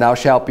Christ and thou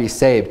shalt be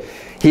saved.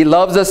 He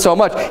loves us so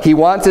much. He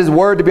wants his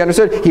word to be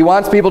understood. He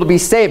wants people to be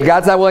saved.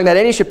 God's not willing that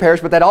any should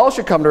perish, but that all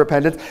should come to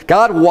repentance.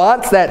 God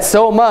wants that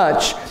so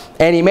much,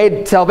 and he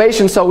made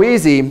salvation so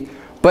easy,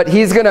 but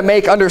he's going to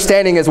make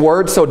understanding his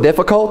word so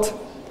difficult,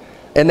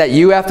 and that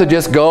you have to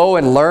just go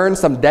and learn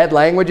some dead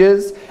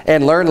languages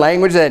and learn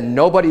language that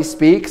nobody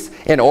speaks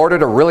in order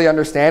to really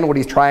understand what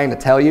he's trying to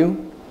tell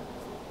you.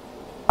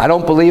 I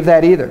don't believe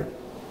that either.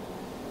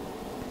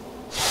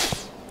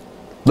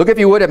 Look, if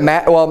you would,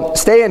 at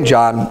stay in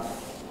John.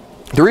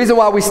 The reason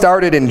why we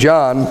started in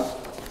John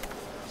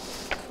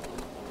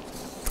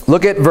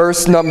Look at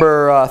verse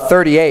number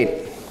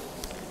 38.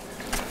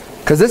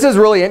 Because this is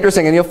really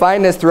interesting, and you'll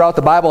find this throughout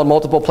the Bible in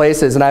multiple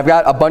places, and I've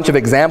got a bunch of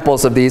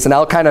examples of these, and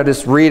I'll kind of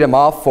just read them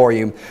off for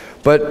you.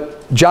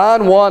 But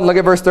John 1, look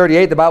at verse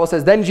 38, the Bible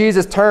says, Then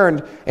Jesus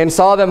turned and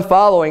saw them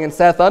following, and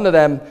saith unto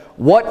them,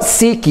 What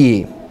seek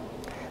ye?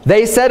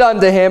 They said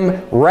unto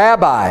him,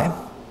 Rabbi,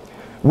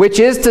 which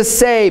is to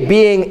say,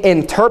 being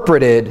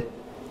interpreted,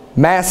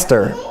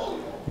 Master,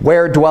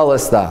 where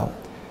dwellest thou?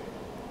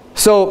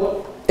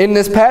 So, in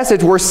this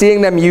passage, we're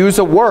seeing them use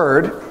a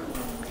word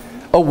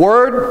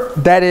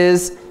that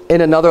is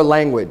in another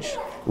language,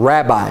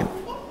 rabbi.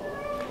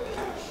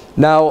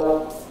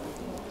 Now,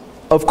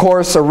 of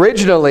course,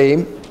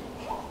 originally,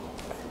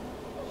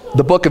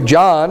 the book of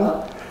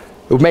John,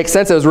 it would make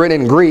sense it was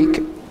written in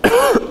Greek.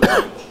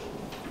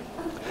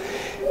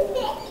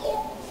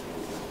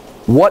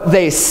 What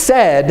they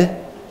said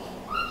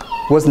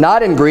was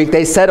not in Greek.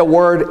 They said a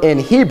word in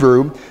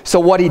Hebrew. So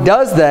what he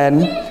does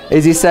then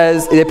is he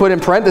says, they put in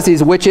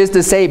parentheses, which is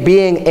to say,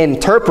 being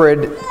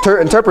interpreted,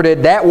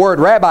 that word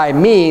rabbi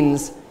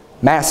means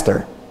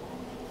master.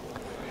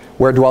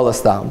 Where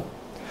dwellest thou?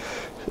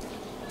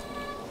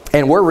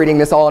 And we're reading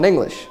this all in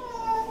English.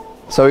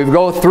 So we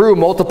go through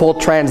multiple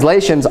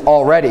translations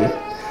already.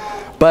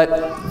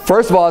 But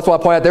first of all, that's why I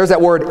point out, there's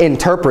that word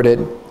interpreted,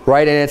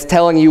 right? And it's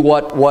telling you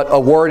what a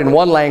word in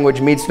one language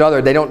means to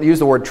another. They don't use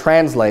the word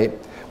translate,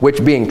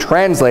 which being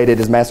translated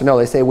is master. No,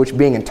 they say which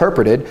being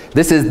interpreted.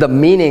 This is the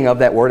meaning of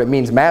that word. It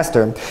means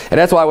master. And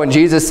that's why when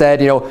Jesus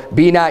said,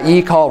 be not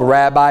ye called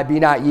rabbi, be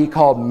not ye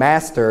called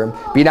master,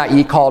 be not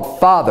ye called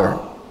father.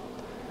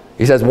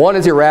 He says one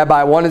is your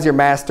rabbi, one is your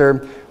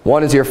master,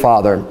 one is your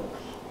father.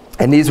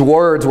 And these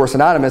words were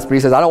synonymous, but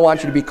he says, I don't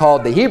want you to be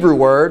called the Hebrew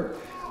word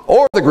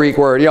or the Greek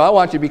word. I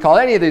want you to be called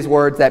any of these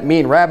words that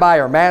mean rabbi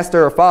or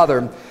master or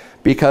father,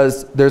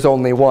 because there's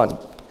only one.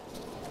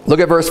 Look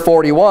at verse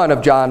 41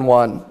 of John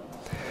 1.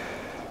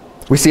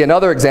 We see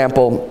another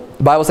example.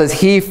 The Bible says,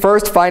 He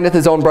first findeth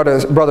his own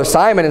brother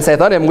Simon, and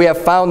saith unto him, We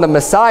have found the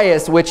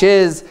Messiah, which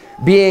is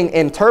being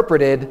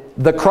interpreted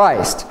the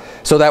Christ.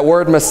 So that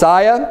word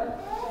Messiah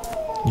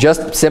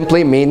just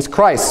simply means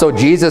Christ. So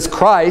Jesus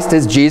Christ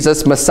is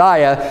Jesus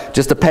Messiah,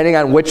 just depending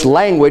on which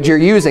language you're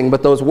using.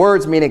 But those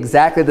words mean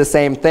exactly the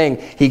same thing.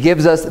 He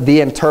gives us the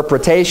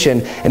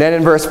interpretation. And then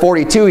in verse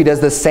 42, he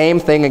does the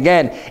same thing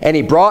again. And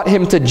he brought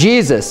him to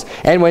Jesus.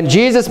 And when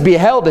Jesus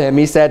beheld him,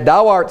 he said,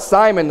 Thou art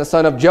Simon, the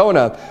son of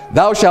Jonah.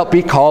 Thou shalt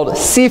be called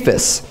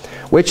Cephas,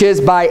 which is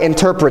by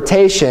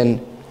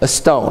interpretation a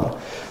stone.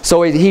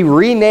 So he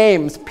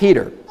renames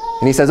Peter.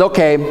 And he says,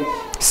 okay,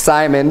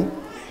 Simon,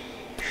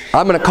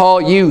 I'm going to call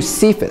you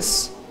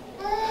Cephas.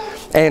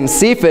 And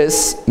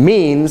Cephas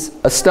means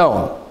a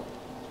stone.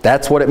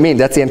 That's what it means.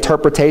 That's the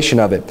interpretation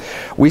of it.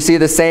 We see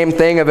the same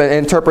thing of an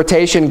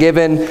interpretation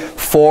given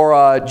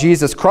for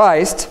Jesus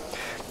Christ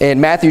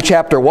in Matthew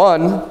chapter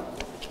 1.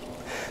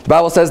 The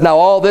Bible says, Now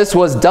all this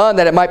was done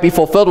that it might be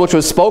fulfilled which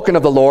was spoken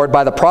of the Lord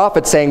by the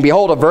prophet, saying,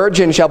 Behold, a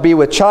virgin shall be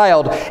with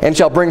child, and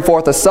shall bring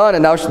forth a son,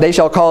 and they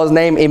shall call his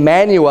name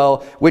Emmanuel,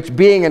 which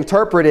being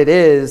interpreted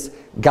is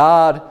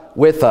God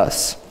with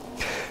us.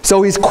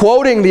 So he's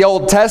quoting the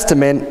Old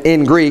Testament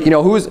in Greek.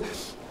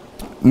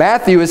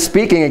 Matthew is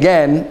speaking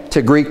again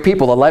to Greek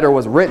people. The letter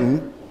was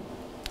written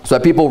so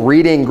that people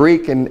reading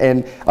Greek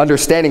and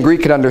understanding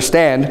Greek could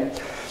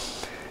understand.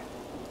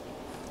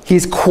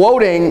 He's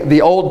quoting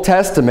the Old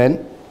Testament,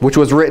 which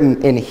was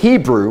written in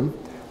Hebrew,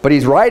 but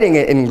he's writing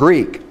it in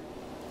Greek.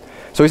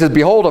 So he says,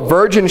 Behold, a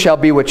virgin shall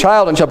be with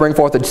child, and shall bring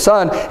forth a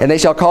son, and they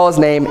shall call his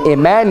name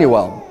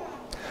Emmanuel.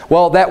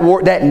 Well,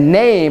 that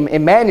name,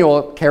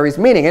 Emmanuel, carries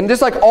meaning. And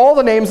just like all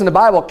the names in the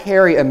Bible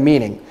carry a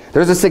meaning.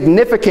 There's a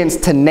significance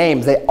to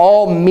names. They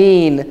all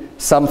mean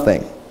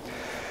something.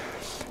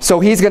 So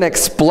he's going to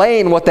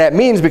explain what that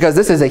means, because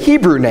this is a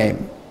Hebrew name.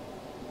 And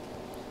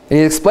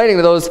he's explaining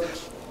to those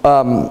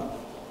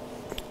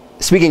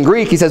speaking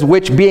Greek, he says,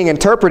 which being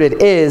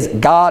interpreted is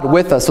God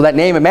with us. So that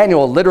name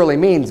Emmanuel literally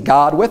means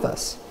God with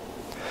us.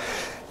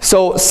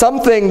 So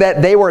something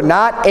that they were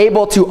not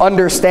able to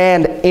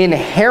understand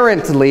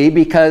inherently,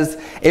 because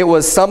it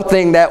was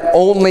something that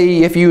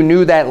only if you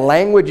knew that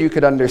language you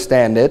could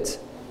understand it,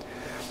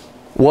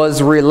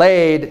 was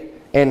relayed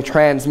and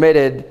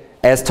transmitted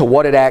as to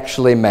what it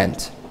actually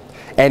meant.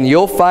 And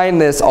you'll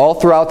find this all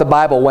throughout the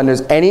Bible. When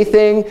there's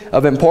anything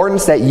of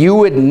importance that you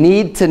would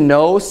need to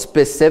know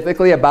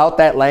specifically about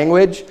that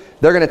language,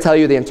 they're going to tell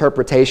you the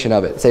interpretation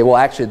of it. Say, well,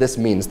 actually, this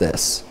means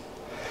this.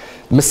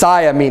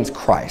 Messiah means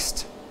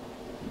Christ.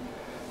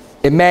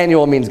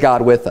 Emmanuel means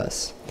God with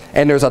us.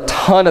 And there's a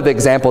ton of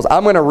examples.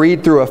 I'm going to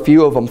read through a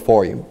few of them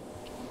for you.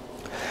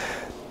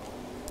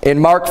 In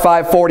Mark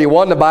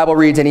 5:41, the Bible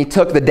reads, And he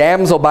took the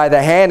damsel by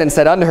the hand and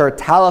said unto her,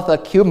 Talitha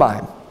cumi.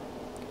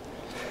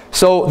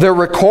 So they're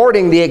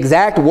recording the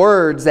exact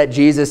words that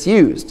Jesus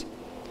used.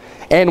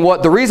 And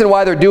the reason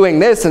why they're doing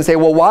this and say,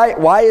 well,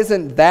 why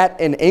isn't that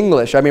in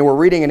English? I mean, we're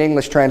reading an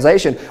English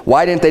translation.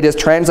 Why didn't they just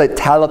translate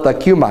Talitha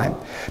cumi?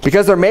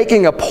 Because they're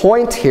making a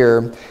point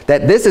here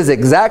that this is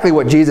exactly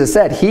what Jesus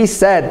said. He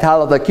said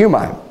Talitha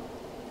cumi.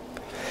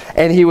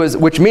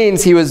 and which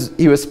means he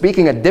was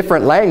speaking a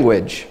different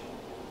language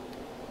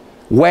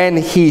when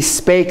he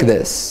spake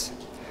this.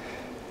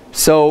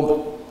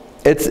 So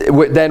it's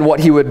than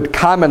what he would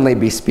commonly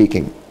be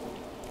speaking.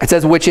 It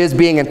says, which is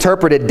being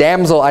interpreted,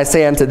 damsel, I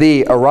say unto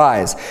thee,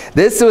 arise.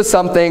 This was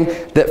something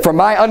that, from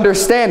my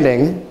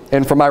understanding,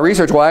 and from my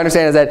research, what I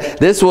understand is that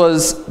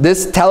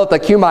this Talitha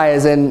Cumi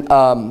is in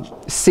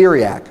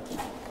Syriac,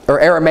 or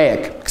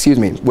Aramaic, excuse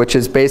me, which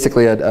is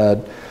basically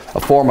a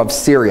form of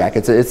Syriac.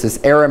 It's this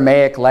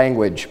Aramaic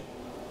language.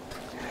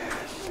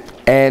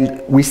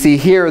 And we see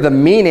here the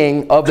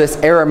meaning of this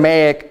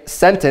Aramaic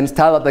sentence,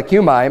 Talitha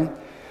Cumi,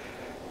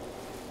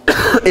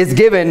 is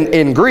given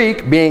in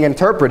Greek, being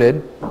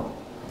interpreted.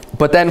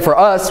 But then for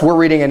us, we're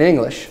reading in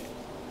English,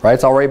 right?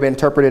 It's already been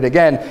interpreted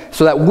again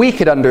so that we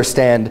could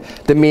understand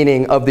the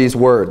meaning of these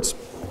words.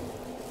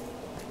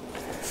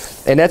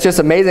 And that's just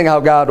amazing how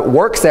God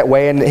works that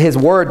way, and his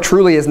word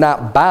truly is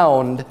not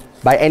bound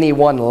by any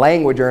one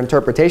language or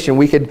interpretation.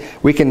 We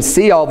can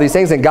see all these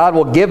things, and God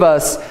will give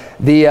us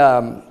the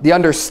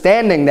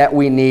understanding that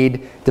we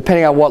need,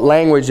 depending on what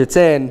language it's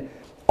in,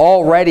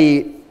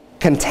 already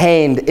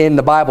contained in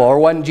the Bible. Or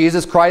when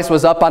Jesus Christ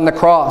was up on the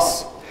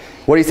cross,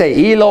 what do you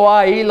say?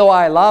 Eloi,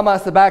 Eloi, lama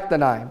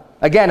sabachthani.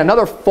 Again,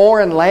 another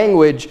foreign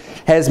language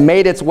has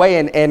made its way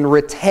in and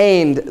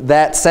retained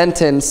that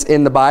sentence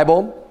in the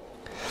Bible.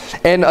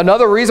 And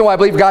another reason why I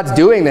believe God's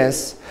doing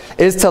this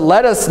is to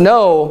let us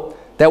know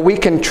that we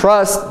can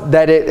trust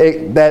that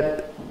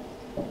that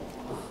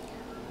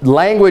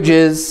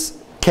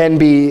languages can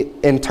be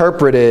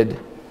interpreted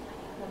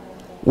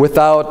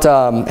without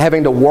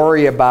having to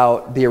worry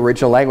about the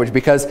original language,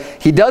 because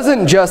he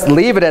doesn't just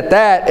leave it at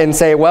that and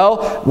say,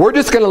 well, we're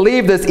just going to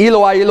leave this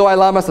Eloi, Eloi,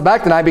 lama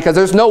sabachthani because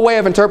there's no way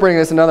of interpreting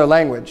this in another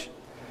language.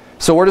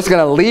 So we're just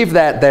going to leave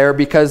that there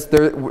because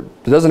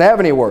it doesn't have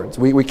any words.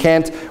 We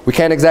can't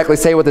exactly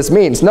say what this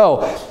means.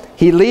 No,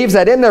 he leaves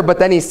that in there, but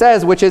then he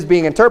says, which is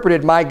being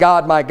interpreted, my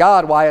God,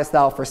 why hast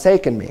thou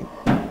forsaken me?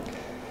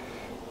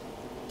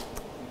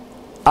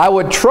 I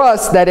would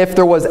trust that if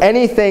there was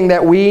anything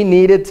that we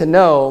needed to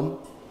know,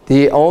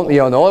 the only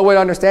way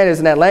to understand it is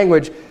in that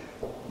language,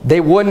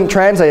 they wouldn't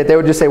translate it. They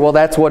would just say, well,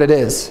 that's what it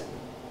is.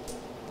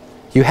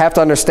 You have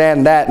to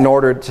understand that in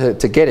order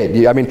to get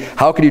it. I mean,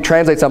 how could you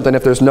translate something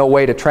if there's no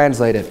way to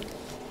translate it?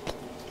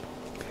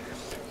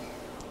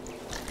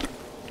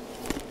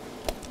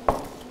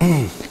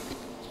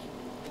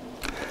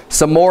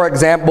 Some more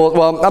examples.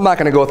 Well, I'm not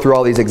going to go through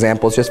all these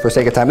examples just for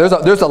sake of time. There's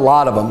a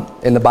lot of them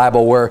in the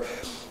Bible where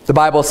the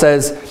Bible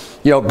says,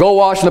 go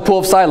wash in the pool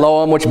of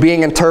Siloam, which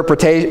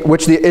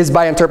is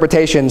by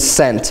interpretation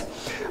sent.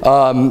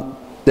 The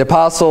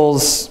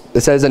apostles,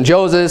 it says, and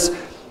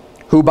Joseph,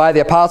 who by the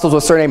apostles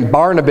was surnamed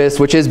Barnabas,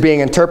 which is being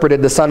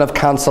interpreted the son of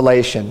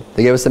consolation.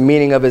 They gave us the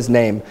meaning of his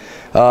name.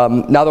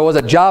 Now there was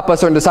a Joppa, a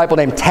certain disciple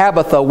named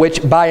Tabitha,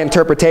 which by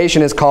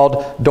interpretation is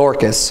called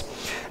Dorcas.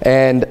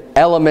 And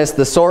Elymas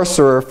the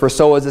sorcerer, for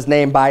so was his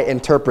name by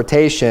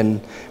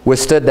interpretation,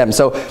 withstood them.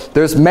 So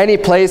there's many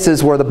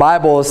places where the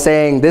Bible is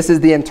saying this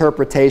is the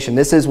interpretation.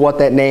 This is what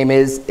that name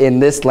is in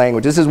this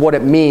language. This is what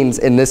it means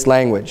in this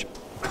language.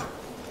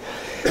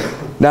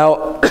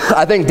 Now,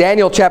 I think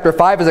Daniel chapter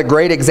 5 is a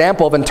great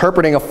example of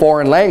interpreting a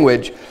foreign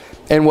language.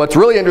 And what's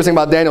really interesting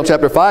about Daniel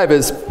chapter 5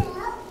 is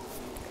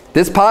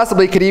this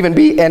possibly could even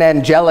be an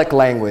angelic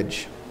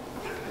language.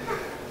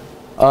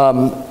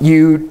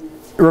 You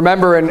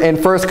remember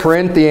in 1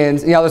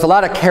 Corinthians, there's a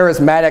lot of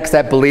charismatics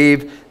that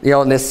believe,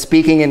 in this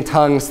speaking in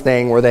tongues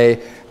thing where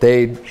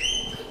they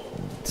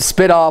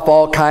spit off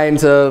all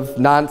kinds of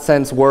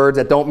nonsense words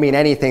that don't mean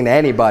anything to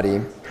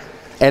anybody.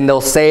 And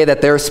they'll say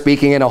that they're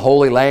speaking in a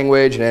holy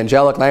language, an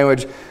angelic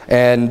language,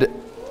 and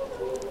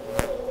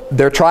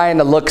they're trying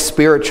to look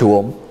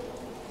spiritual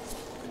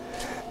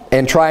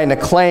and trying to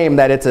claim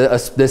that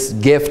it's this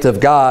gift of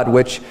God,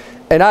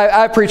 and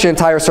I preach an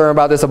entire sermon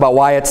about this, about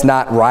why it's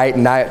not right,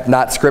 and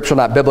not scriptural,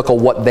 not biblical,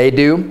 what they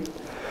do.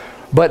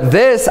 But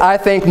this, I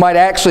think, might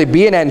actually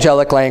be an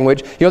angelic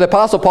language. The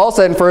Apostle Paul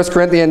said in 1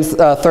 Corinthians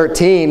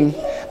 13,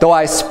 though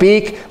I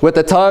speak with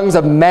the tongues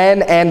of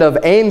men and of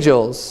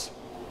angels,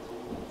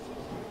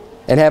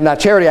 and have not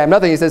charity, I have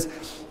nothing. He says,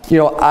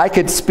 I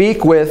could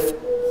speak with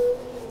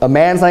a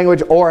man's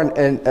language or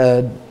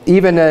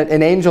even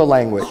an angel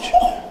language.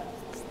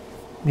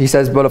 He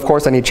says, but of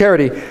course I need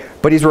charity.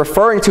 But he's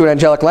referring to an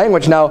angelic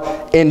language.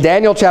 Now, in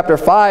Daniel chapter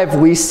 5,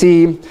 we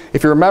see,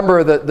 if you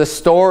remember the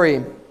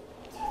story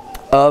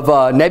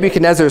of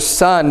Nebuchadnezzar's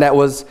son that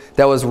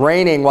was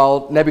reigning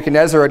while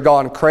Nebuchadnezzar had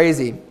gone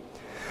crazy.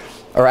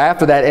 Or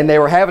after that, and they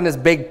were having this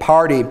big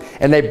party,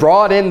 and they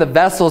brought in the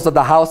vessels of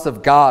the house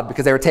of God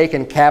because they were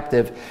taken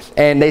captive,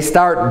 and they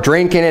start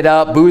drinking it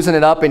up, boozing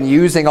it up, and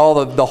using all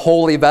of the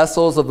holy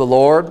vessels of the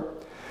Lord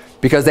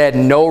because they had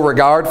no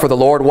regard for the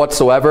Lord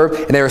whatsoever,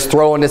 and they were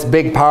throwing this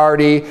big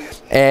party,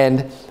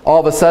 and all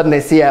of a sudden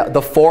they see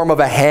the form of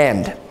a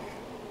hand.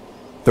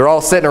 They're all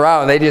sitting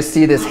around, and they just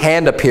see this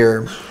hand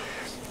appear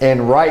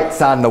and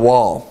writes on the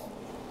wall.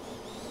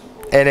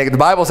 And the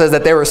Bible says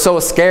that they were so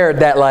scared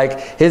that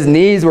like his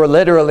knees were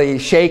literally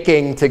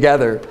shaking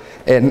together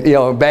and, you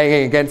know,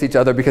 banging against each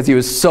other because he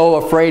was so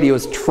afraid. He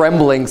was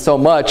trembling so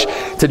much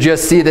to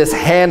just see this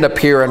hand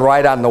appear and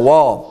write on the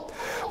wall.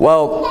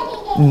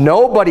 Well,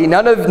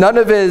 none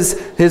of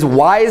his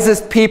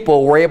wisest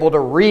people were able to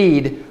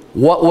read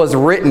what was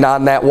written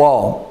on that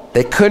wall.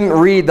 They couldn't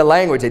read the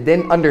language. They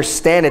didn't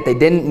understand it. They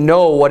didn't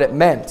know what it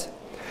meant.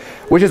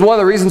 Which is one of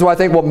the reasons why I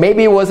think, well,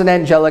 maybe it was an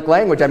angelic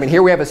language. I mean,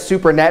 here we have a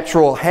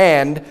supernatural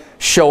hand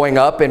showing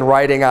up and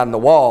writing on the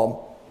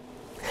wall.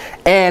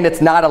 And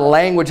it's not a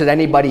language that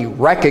anybody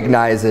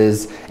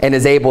recognizes and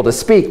is able to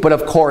speak. But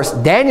of course,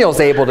 Daniel's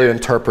able to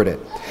interpret it.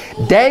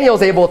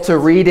 Daniel's able to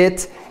read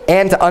it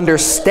and to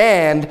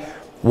understand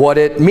what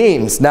it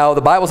means. Now,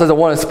 the Bible says that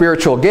one of the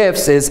spiritual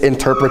gifts is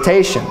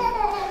interpretation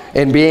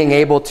and being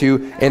able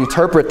to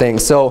interpret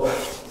things. So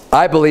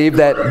I believe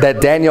that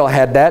Daniel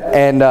had that.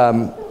 And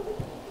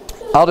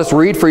I'll just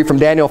read for you from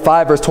Daniel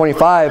 5, verse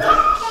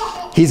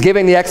 25. He's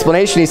giving the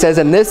explanation. He says,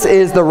 and this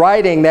is the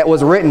writing that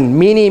was written,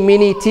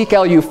 mene,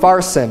 tekel,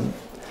 upharsin.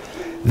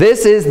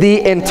 This is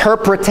the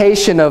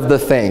interpretation of the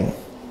thing.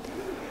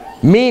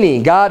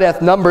 Mene, God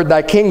hath numbered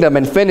thy kingdom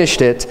and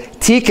finished it.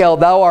 Tekel,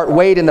 thou art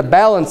weighed in the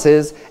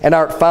balances and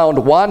art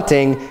found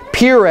wanting.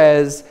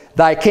 Peres,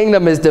 thy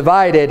kingdom is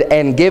divided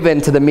and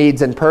given to the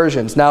Medes and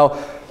Persians.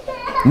 Now,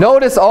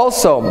 notice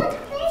also,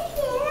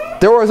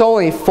 there was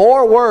only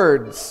 4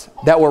 words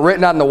that were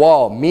written on the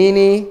wall.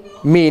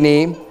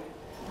 Mene.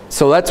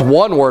 So that's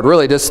one word,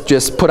 really,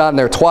 just put on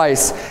there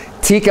twice.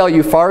 Tekel,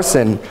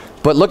 upharsin.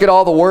 But look at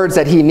all the words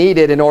that he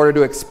needed in order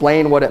to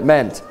explain what it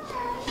meant.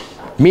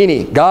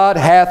 Mene, God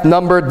hath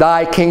numbered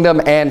thy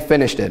kingdom and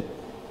finished it.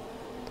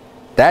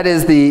 That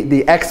is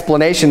the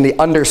explanation, the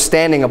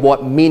understanding of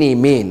what mene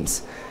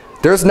means.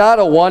 There's not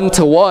a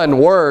one-to-one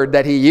word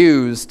that he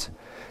used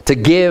to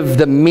give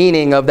the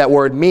meaning of that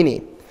word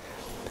mene.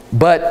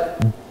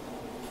 But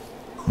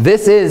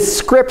this is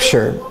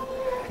Scripture.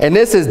 And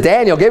this is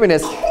Daniel giving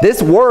us,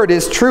 this word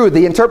is true.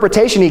 The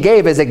interpretation he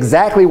gave is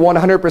exactly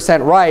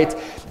 100% right.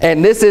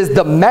 And this is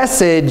the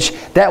message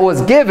that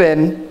was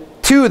given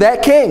to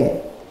that king.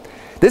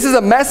 This is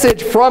a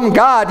message from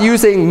God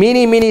using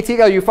mene,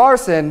 tekel,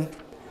 upharsin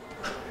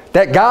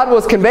that God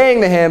was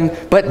conveying to him,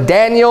 but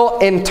Daniel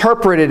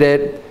interpreted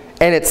it,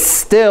 and it's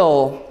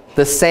still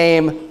the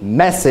same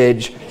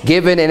message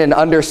given in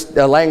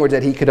a language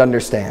that he could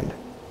understand.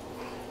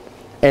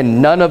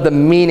 And none of the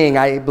meaning,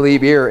 I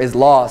believe, here is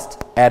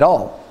lost at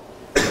all.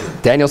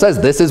 Daniel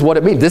says, this is what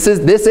it means. This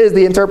is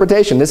the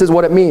interpretation. This is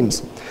what it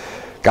means.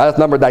 God hath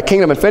numbered thy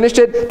kingdom and finished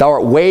it. Thou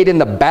art weighed in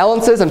the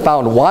balances and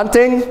found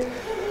wanting.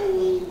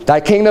 Thy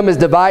kingdom is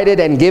divided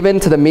and given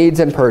to the Medes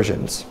and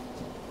Persians.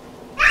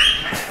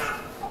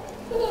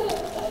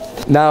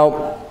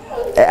 Now,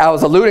 I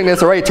was alluding to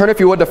this already. Turn, if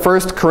you would, to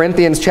 1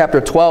 Corinthians chapter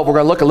 12. We're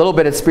going to look a little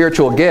bit at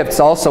spiritual gifts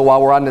also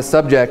while we're on this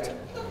subject.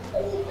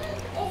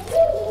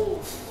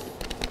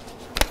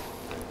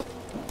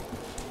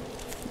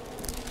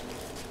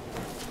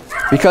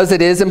 Because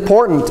it is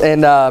important.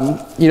 And,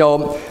 you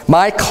know,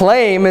 my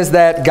claim is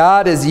that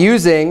God is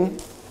using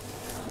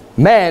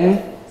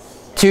men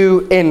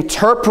to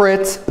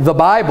interpret the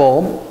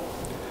Bible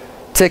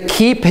to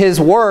keep his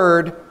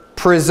word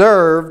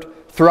preserved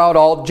throughout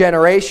all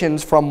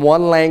generations, from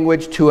one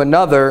language to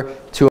another,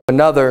 to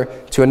another,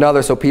 to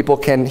another, so people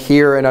can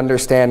hear and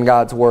understand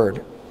God's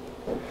word.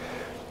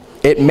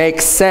 It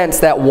makes sense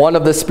that one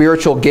of the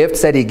spiritual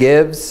gifts that he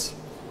gives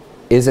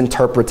is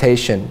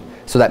interpretation,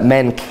 so that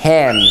men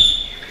can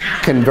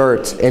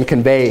convert and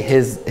convey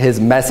his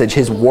message,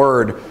 his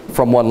word,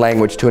 from one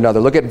language to another.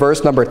 Look at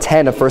verse number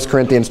 10 of 1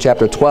 Corinthians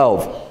chapter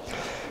 12.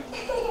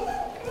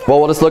 Well,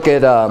 we'll just look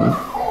at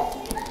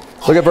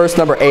verse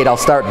number 8. I'll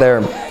start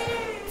there.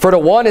 For to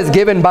one is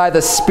given by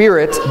the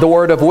Spirit the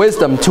word of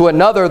wisdom, to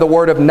another the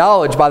word of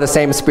knowledge by the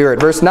same Spirit.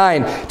 Verse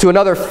 9, to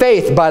another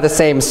faith by the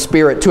same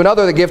Spirit, to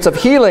another the gifts of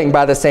healing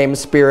by the same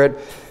Spirit,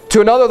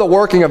 to another the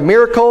working of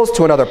miracles,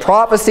 to another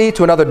prophecy,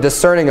 to another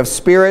discerning of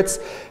spirits,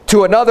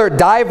 to another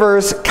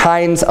divers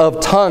kinds of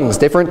tongues,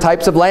 different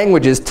types of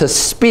languages to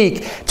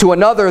speak, to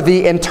another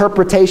the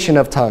interpretation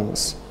of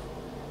tongues.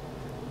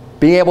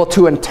 Being able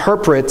to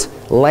interpret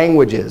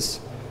languages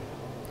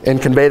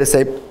and convey the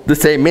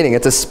same meaning.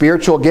 It's a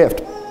spiritual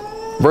gift.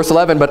 Verse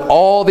 11, but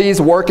all these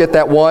worketh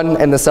that one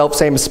and the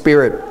selfsame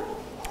Spirit,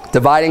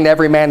 dividing to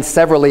every man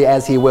severally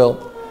as he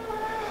will.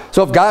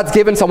 So if God's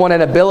given someone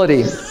an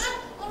ability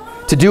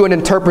to do an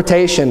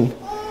interpretation,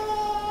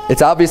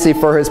 it's obviously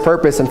for his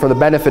purpose and for the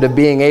benefit of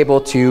being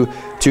able to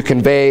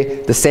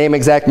convey the same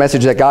exact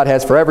message that God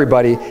has for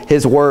everybody,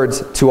 his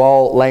words, to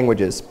all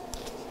languages.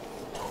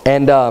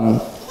 And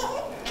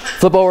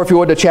flip over, if you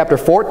would, to chapter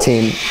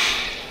 14.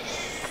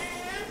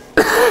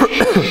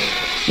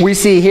 We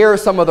see here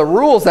some of the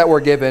rules that were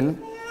given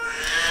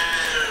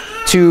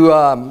to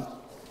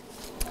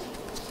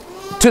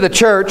the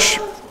church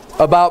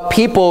about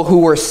people who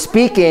were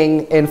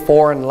speaking in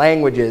foreign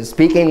languages,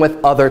 speaking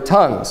with other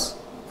tongues,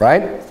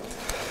 right?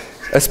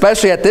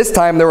 Especially at this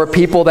time, there were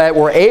people that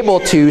were able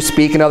to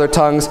speak in other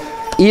tongues,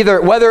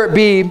 either whether it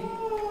be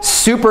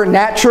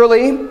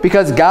supernaturally,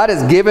 because God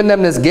has given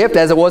them this gift,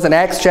 as it was in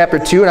Acts chapter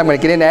 2, and I'm going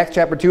to get into Acts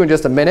chapter 2 in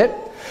just a minute,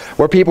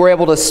 where people were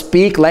able to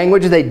speak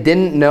languages they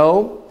didn't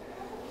know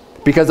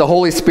because the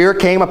Holy Spirit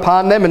came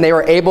upon them and they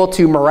were able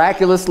to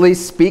miraculously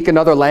speak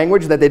another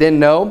language that they didn't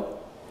know.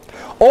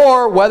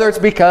 Or whether it's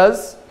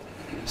because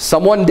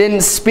someone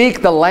didn't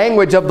speak the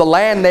language of the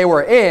land they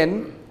were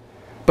in,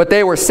 but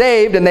they were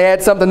saved and they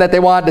had something that they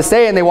wanted to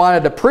say and they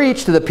wanted to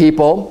preach to the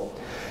people,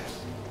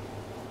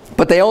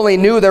 but they only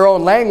knew their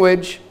own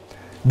language.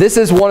 This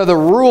is one of the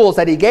rules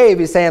that he gave.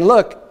 He's saying,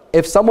 look,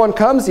 if someone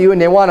comes to you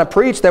and they want to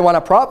preach, they want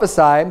to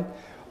prophesy,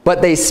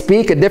 but they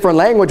speak a different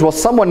language, well,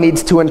 someone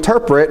needs to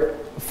interpret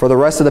for the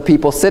rest of the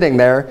people sitting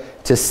there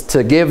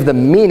to give the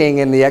meaning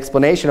and the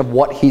explanation of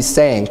what he's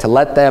saying, to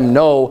let them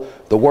know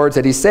the words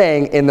that he's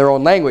saying in their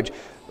own language.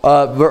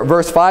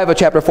 Verse 5 of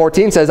chapter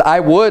 14 says, I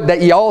would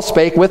that ye all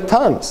spake with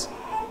tongues.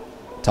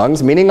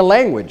 Tongues meaning a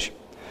language.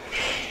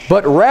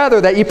 But rather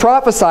that ye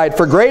prophesied,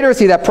 for greater is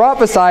he that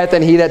prophesieth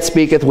than he that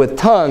speaketh with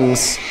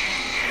tongues,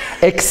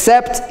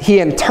 except he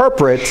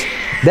interpret,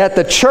 that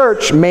the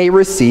church may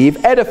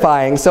receive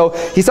edifying. So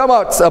he's talking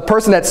about a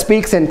person that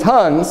speaks in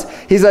tongues.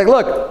 He's like,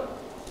 look,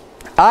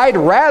 I'd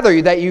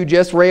rather that you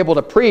just were able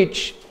to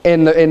preach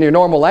in your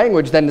normal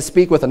language than to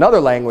speak with another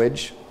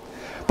language.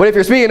 But if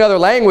you're speaking another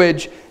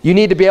language, you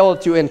need to be able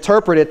to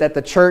interpret it that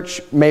the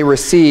church may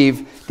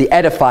receive the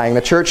edifying.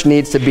 The church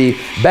needs to be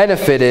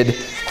benefited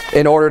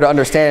in order to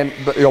understand,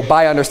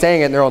 by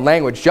understanding it in their own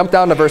language. Jump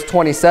down to verse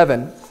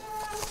 27.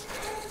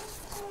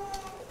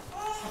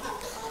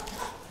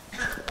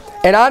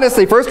 And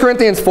honestly, 1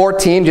 Corinthians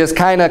 14 just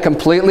kind of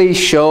completely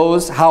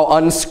shows how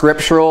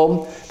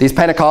unscriptural these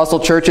Pentecostal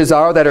churches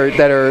are that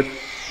are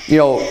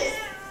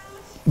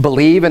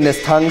believe in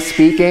this tongue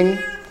speaking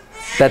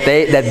that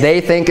they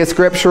think is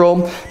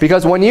scriptural.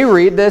 Because when you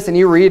read this and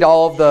you read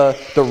all of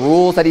the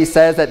rules that he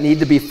says that need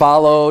to be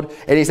followed,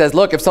 and he says,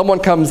 look, if someone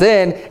comes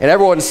in and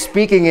everyone's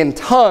speaking in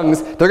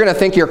tongues, they're going to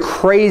think you're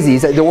crazy.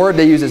 The word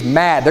they use is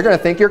mad. They're going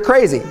to think you're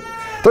crazy.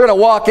 They're going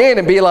to walk in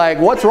and be like,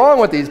 what's wrong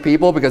with these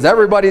people? Because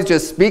everybody's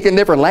just speaking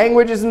different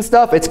languages and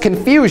stuff. It's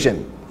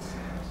confusion.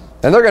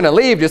 And they're going to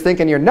leave just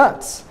thinking you're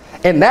nuts.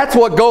 And that's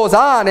what goes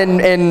on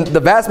in the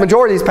vast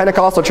majority of these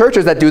Pentecostal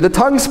churches that do the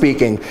tongue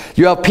speaking.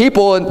 You have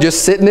people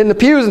just sitting in the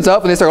pews and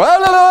stuff, and they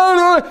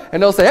start,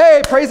 and they'll say,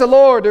 hey, praise the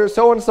Lord, there's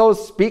so-and-so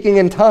speaking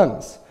in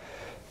tongues.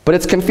 But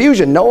it's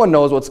confusion. No one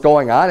knows what's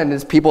going on, and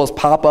these people just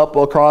pop up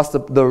across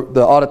the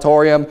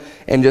auditorium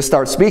and just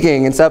start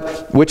speaking and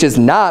stuff, which is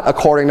not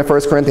according to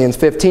 1 Corinthians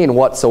 15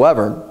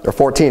 whatsoever, or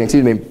 14,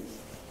 excuse me.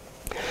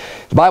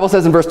 The Bible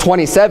says in verse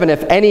 27,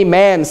 if any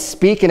man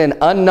speak in an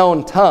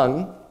unknown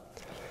tongue,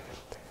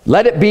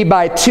 let it be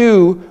by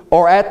two,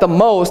 or at the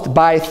most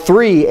by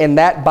three, and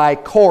that by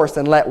course,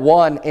 and let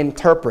one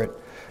interpret.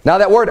 Now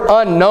that word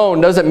unknown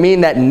doesn't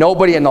mean that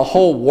nobody in the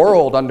whole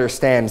world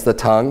understands the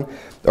tongue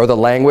or the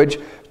language,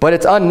 but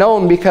it's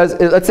unknown because,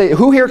 let's say,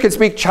 who here can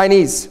speak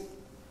Chinese?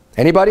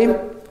 Anybody?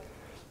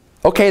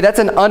 Okay, that's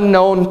an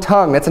unknown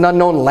tongue. That's an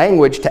unknown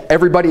language to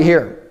everybody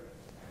here.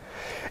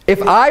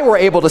 If I were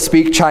able to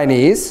speak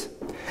Chinese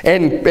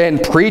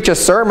and preach a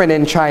sermon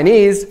in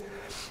Chinese,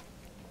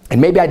 and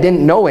maybe I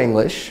didn't know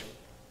English,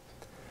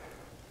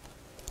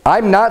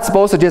 I'm not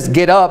supposed to just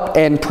get up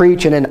and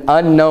preach in an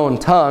unknown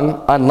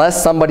tongue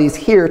unless somebody's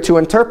here to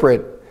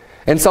interpret.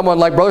 And someone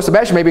like Brother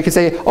Sebastian maybe could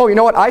say, oh, you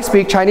know what, I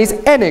speak Chinese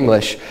and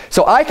English.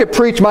 So I could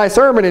preach my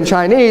sermon in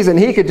Chinese and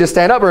he could just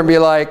stand up and be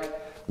like,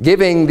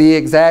 giving the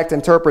exact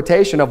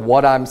interpretation of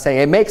what I'm saying.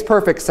 It makes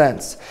perfect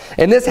sense.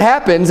 And this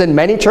happens in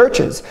many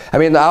churches. I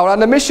mean, out on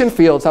the mission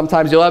field,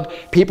 sometimes you'll have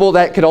people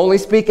that could only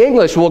speak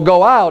English will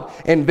go out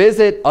and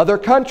visit other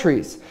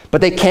countries,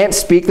 but they can't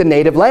speak the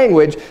native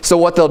language. So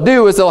what they'll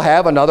do is they'll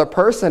have another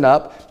person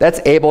up that's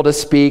able to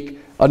speak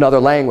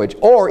another language.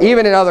 Or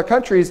even in other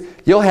countries,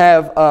 you'll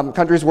have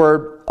countries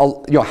where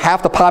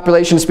half the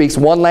population speaks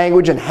one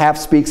language and half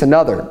speaks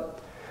another.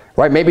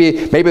 Right? Maybe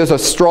there's a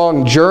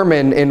strong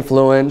German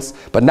influence,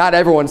 but not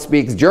everyone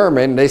speaks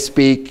German. They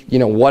speak,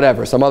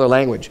 whatever, some other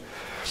language.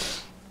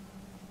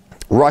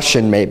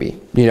 Russian maybe.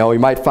 You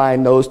might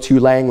find those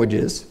two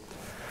languages.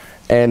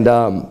 And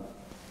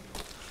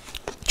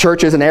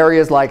churches in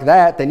areas like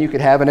that, then you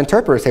could have an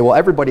interpreter say, well,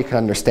 everybody can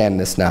understand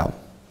this now.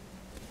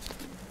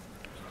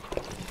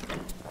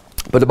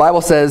 But the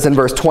Bible says in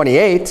verse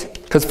 28,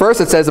 because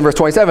first it says in verse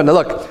 27, now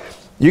look,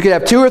 you could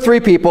have 2 or 3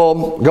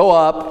 people go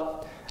up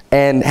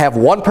and have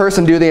one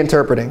person do the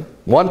interpreting.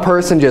 One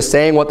person just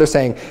saying what they're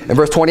saying. And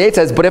verse 28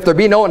 says, but if there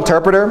be no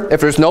interpreter, if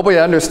there's nobody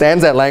that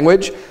understands that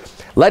language,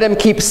 let him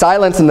keep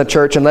silence in the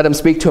church and let him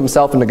speak to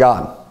himself and to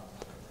God.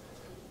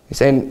 He's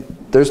saying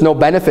there's no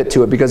benefit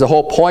to it because the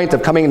whole point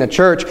of coming into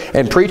church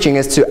and preaching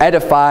is to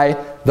edify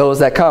those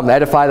that come,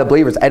 edify the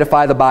believers,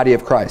 edify the body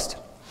of Christ.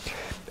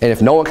 And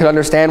if no one can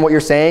understand what you're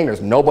saying,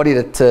 there's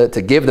nobody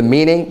to give the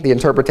meaning, the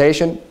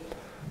interpretation, and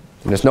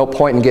there's no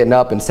point in getting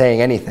up and saying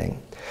anything.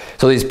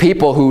 So these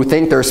people who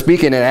think they're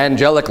speaking in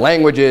angelic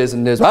languages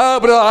and this,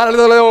 that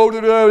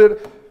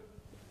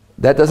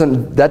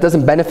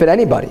doesn't benefit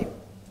anybody.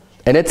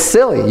 And it's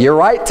silly. You're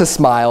right to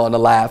smile and to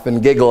laugh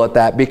and giggle at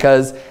that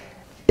because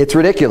it's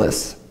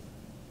ridiculous.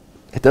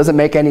 It doesn't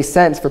make any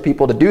sense for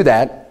people to do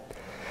that.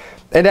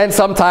 And then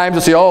sometimes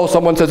you'll see, oh,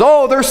 someone says,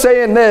 oh, they're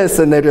saying this,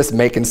 and they're just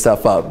making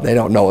stuff up. They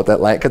don't know what that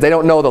because they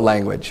don't know the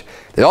language.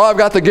 They, oh, I've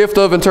got the gift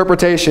of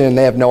interpretation, and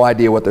they have no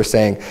idea what they're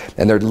saying,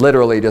 and they're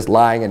literally just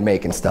lying and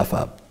making stuff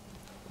up.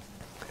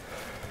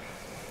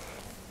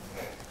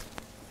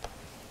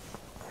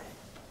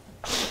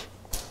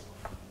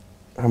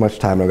 How much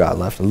time have I got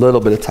left? A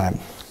little bit of time.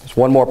 Just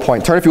one more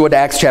point. Turn, if you would, to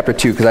Acts chapter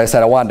 2, because I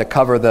said I wanted to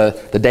cover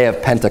the day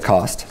of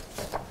Pentecost.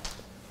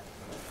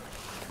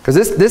 Because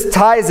this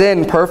ties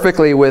in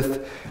perfectly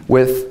with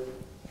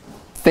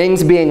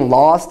things being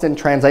lost in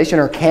translation,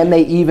 or can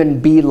they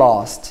even be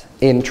lost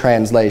in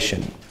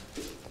translation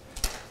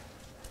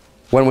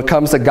when it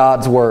comes to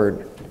God's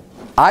Word?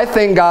 I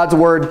think God's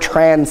Word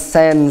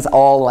transcends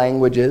all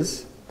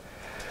languages.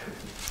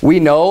 We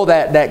know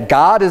that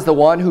God is the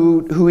one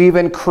who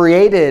even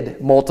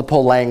created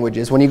multiple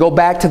languages. When you go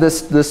back to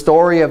the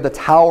story of the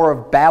Tower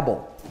of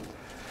Babel,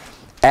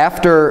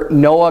 after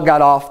Noah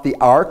got off the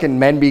ark and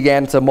men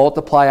began to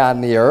multiply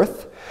on the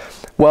earth,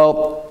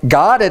 well,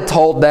 God had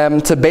told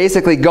them to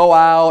basically go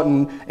out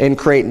and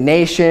create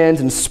nations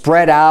and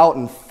spread out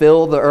and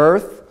fill the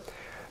earth.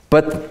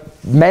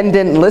 But men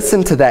didn't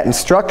listen to that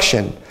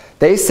instruction.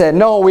 They said,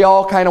 no, we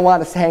all kind of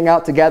want to hang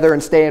out together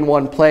and stay in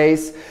one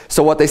place.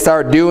 So what they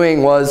started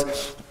doing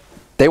was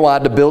they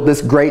wanted to build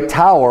this great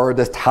tower,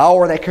 this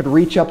tower that could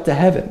reach up to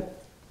heaven.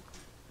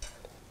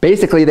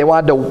 Basically, they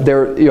wanted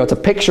to, it's a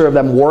picture of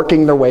them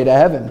working their way to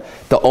heaven.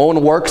 The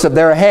own works of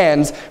their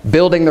hands,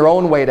 building their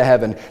own way to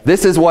heaven.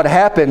 This is what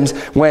happens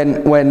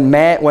when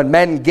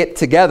men get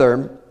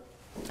together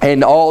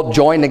and all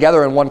join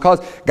together in one cause.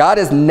 God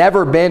has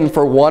never been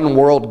for one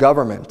world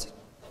government.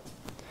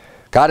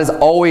 God has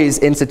always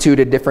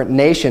instituted different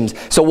nations.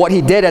 So what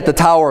he did at the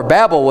Tower of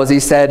Babel was he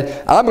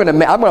said, I'm going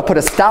to put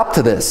a stop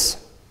to this.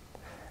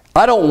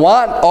 I don't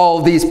want all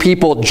of these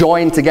people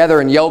joined together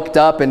and yoked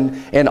up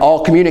and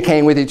all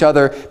communicating with each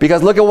other,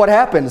 because look at what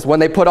happens. When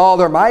they put all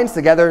their minds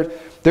together,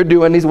 they're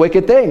doing these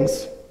wicked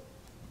things,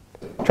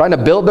 trying to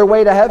build their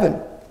way to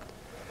heaven.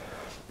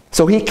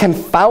 So he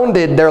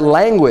confounded their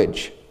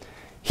language.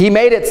 He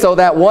made it so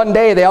that one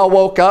day they all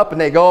woke up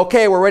and they go,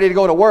 okay, we're ready to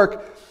go to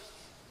work.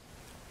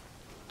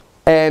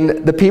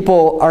 And the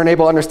people aren't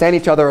able to understand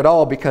each other at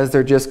all because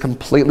they're just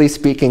completely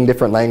speaking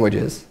different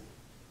languages.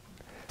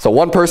 So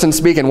one person's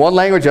speaking one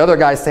language, the other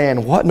guy's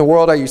saying, what in the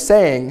world are you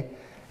saying?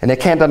 And they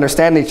can't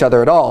understand each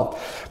other at all.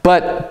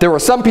 But there were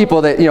some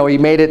people that, he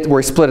made it where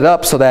he split it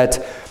up so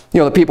that,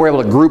 the people were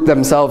able to group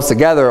themselves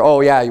together. Oh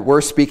yeah,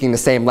 we're speaking the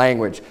same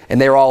language. And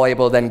they were all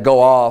able to then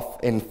go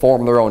off and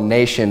form their own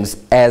nations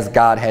as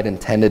God had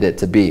intended it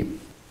to be.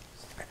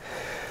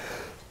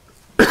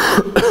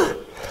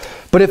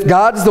 But if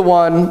God's the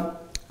one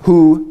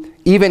who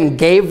even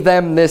gave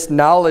them this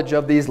knowledge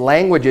of these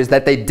languages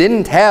that they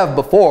didn't have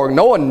before,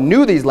 no one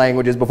knew these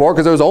languages before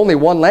because there was only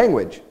one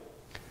language.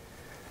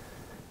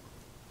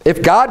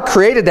 If God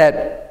created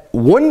that,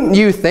 wouldn't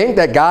you think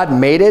that God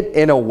made it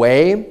in a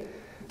way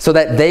so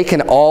that they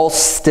can all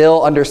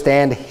still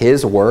understand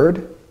His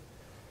Word?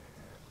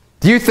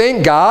 Do you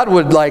think God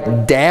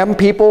would damn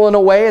people in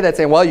a way that's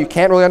saying, well, you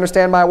can't really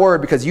understand my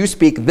Word because you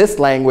speak this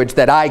language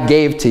that I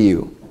gave to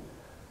you?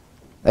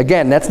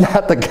 Again, that's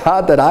not the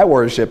God that I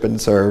worship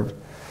and serve.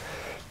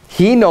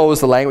 He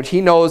knows the language.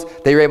 He knows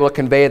that you're able to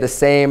convey the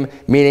same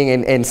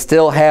meaning and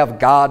still have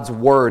God's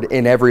Word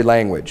in every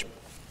language.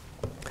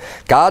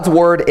 God's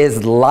Word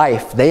is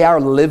life. They are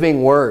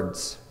living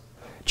words.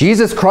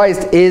 Jesus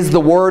Christ is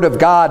the Word of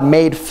God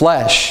made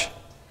flesh.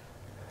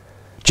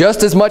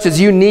 Just as much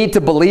as you need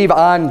to believe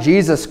on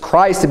Jesus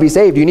Christ to be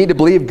saved, you need to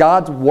believe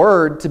God's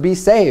Word to be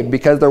saved,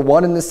 because they're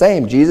one and the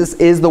same. Jesus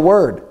is the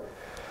Word.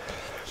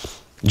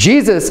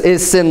 Jesus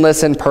is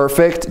sinless and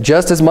perfect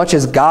just as much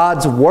as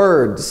God's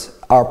words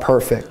are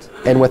perfect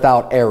and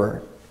without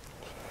error.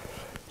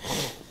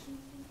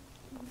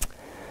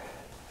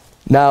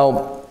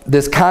 Now,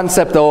 this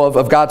concept, though,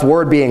 of God's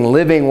Word being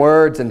living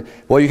words and,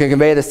 well, you can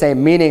convey the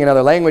same meaning in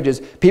other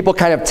languages, people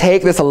kind of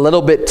take this a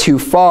little bit too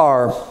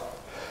far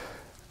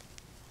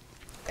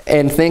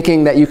and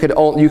thinking that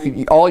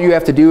all you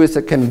have to do is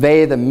to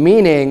convey the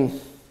meaning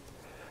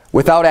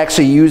without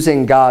actually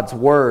using God's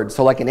Word.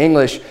 So like in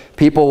English,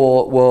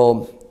 people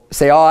will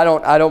say, oh,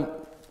 I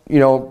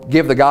don't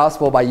give the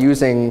gospel by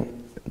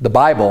using the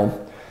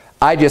Bible.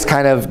 I just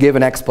kind of give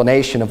an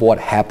explanation of what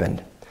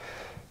happened.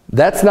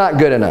 That's not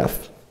good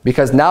enough,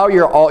 because now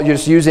you're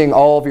just using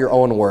all of your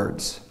own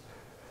words.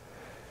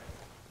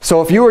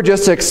 So if you were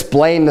just to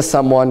explain to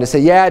someone, to say,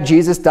 yeah,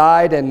 Jesus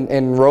died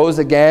and rose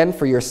again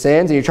for your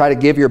sins, and you try to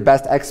give your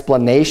best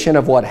explanation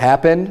of what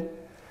happened,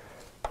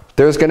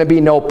 there's going to be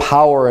no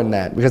power in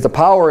that, because the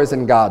power is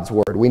in God's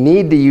Word. We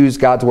need to use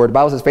God's Word. The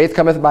Bible says, faith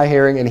cometh by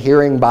hearing, and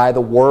hearing by the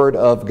Word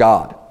of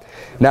God.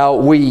 Now,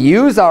 we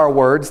use our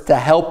words to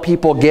help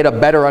people get a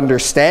better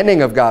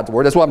understanding of God's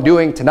word. That's what I'm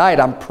doing tonight.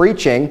 I'm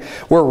preaching.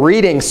 We're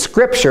reading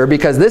Scripture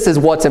because this is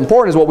what's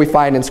important, is what we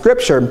find in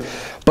Scripture.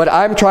 But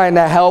I'm trying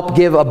to help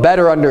give a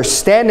better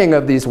understanding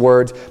of these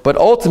words. But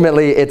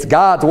ultimately, it's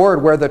God's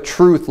word where the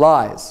truth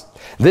lies.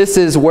 This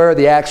is where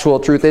the actual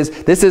truth is.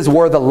 This is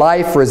where the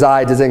life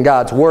resides, is in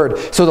God's word.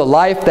 So the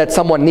life that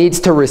someone needs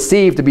to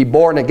receive to be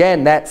born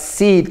again, that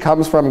seed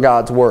comes from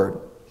God's word.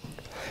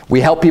 We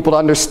help people to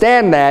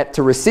understand that,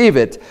 to receive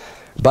it.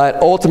 But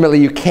ultimately,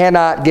 you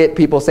cannot get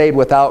people saved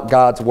without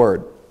God's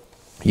word.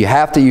 You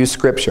have to use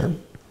Scripture.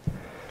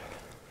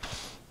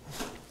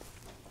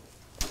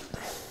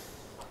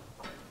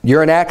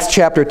 You're in Acts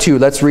chapter 2.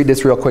 Let's read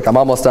this real quick. I'm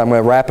almost done. I'm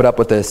going to wrap it up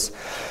with this.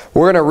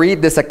 We're going to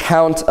read this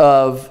account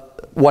of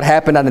what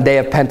happened on the day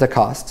of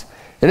Pentecost.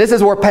 And this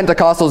is where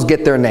Pentecostals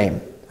get their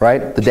name,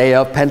 right? The day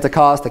of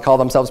Pentecost. They call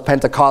themselves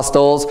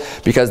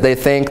Pentecostals because they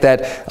think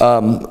that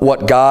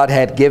what God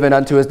had given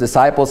unto his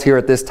disciples here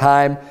at this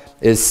time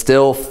is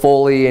still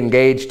fully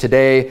engaged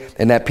today,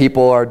 and that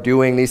people are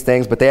doing these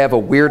things, but they have a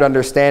weird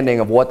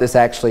understanding of what this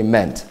actually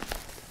meant.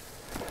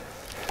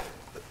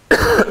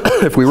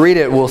 If we read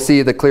it, we'll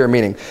see the clear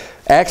meaning.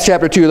 Acts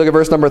chapter 2, look at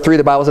verse number 3.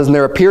 The Bible says, "And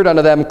there appeared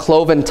unto them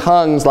cloven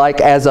tongues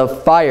like as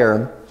of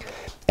fire,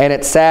 and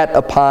it sat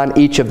upon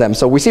each of them."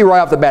 So we see right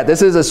off the bat,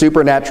 this is a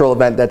supernatural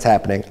event that's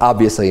happening,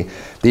 obviously.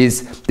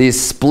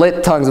 These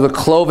split tongues, the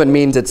cloven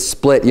means it's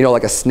split. You know,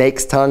 like a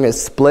snake's tongue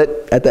is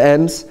split at the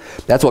ends?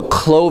 That's what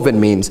cloven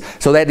means.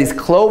 So they had these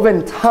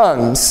cloven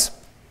tongues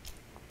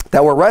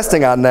that were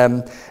resting on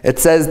them. It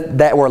says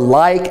that were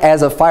like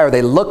as of fire.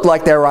 They looked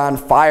like they were on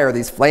fire,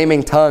 these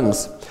flaming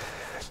tongues.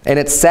 And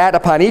it sat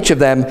upon each of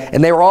them,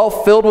 and they were all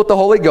filled with the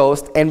Holy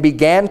Ghost, and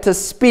began to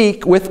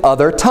speak with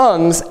other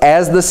tongues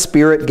as the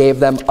Spirit gave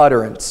them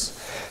utterance.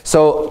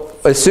 So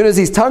as soon as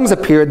these tongues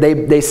appeared,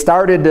 they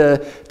started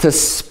to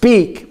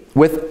speak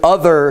with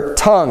other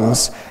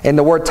tongues. And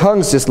the word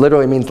tongues just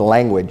literally means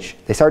language.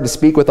 They started to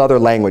speak with other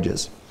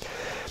languages.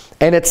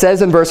 And it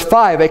says in verse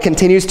 5, it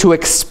continues to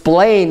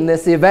explain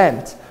this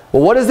event.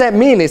 Well, what does that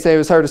mean? They say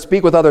they started to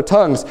speak with other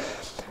tongues.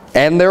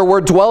 "And there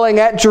were dwelling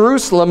at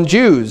Jerusalem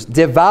Jews,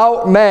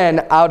 devout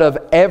men out of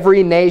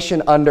every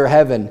nation under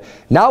heaven."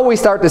 Now we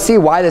start to see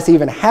why this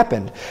even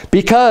happened.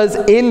 Because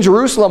in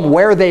Jerusalem,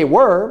 where they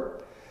were,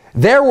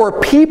 there were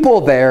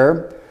people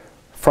there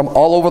from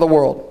all over the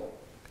world.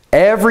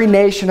 Every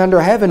nation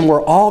under heaven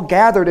were all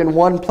gathered in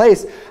one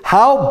place.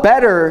 How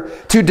better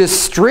to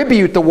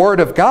distribute the word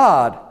of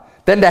God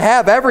than to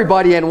have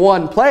everybody in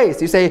one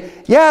place? You say,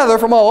 yeah, they're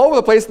from all over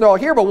the place and they're all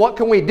here, but what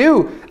can we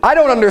do? I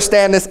don't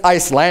understand this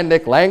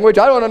Icelandic language.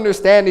 I don't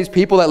understand these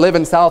people that live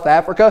in South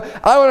Africa.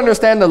 I don't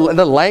understand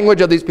the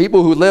language of these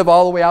people who live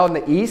all the way out in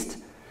the east.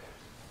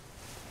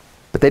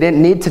 But they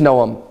didn't need to know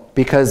them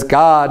because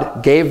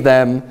God gave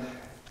them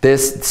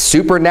this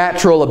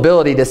supernatural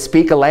ability to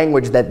speak a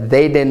language that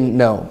they didn't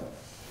know.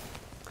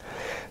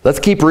 Let's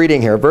keep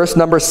reading here. Verse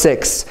number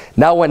 6.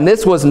 "Now when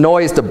this was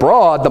noised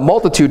abroad, the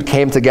multitude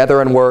came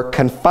together and were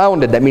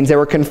confounded." That means they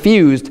were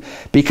confused,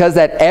 because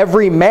that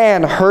every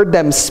man heard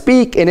them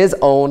speak in his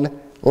own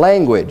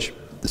language.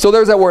 So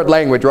there's that word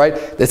language,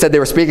 right? They said they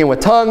were speaking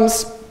with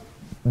tongues.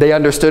 They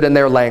understood in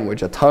their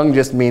language. A tongue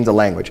just means a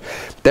language.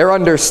 They're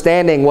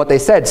understanding what they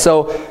said.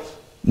 So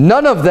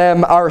none of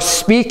them are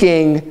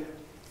speaking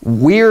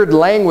weird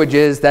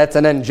languages that's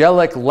an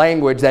angelic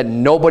language that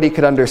nobody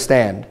could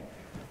understand.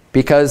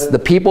 Because the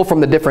people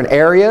from the different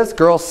areas,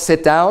 girls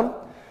sit down,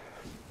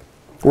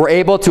 were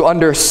able to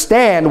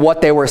understand what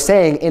they were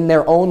saying in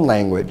their own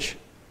language.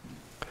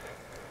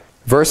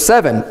 Verse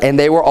 7, "And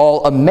they were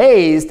all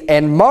amazed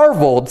and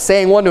marveled,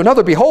 saying one to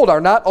another, Behold, are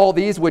not all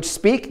these which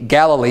speak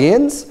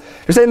Galileans?"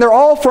 They're saying they're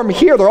all from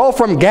here. They're all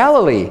from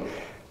Galilee.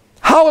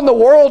 How in the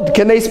world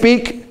can they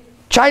speak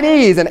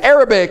Chinese and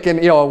Arabic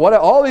and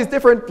all these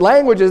different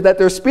languages that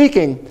they're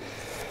speaking?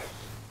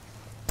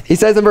 He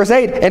says in verse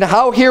 8, "And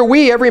how hear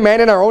we every man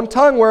in our own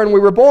tongue wherein we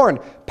were born?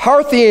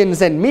 Parthians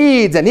and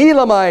Medes and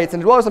Elamites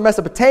and dwellers in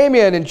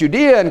Mesopotamia and in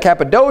Judea and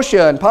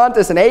Cappadocia and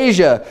Pontus and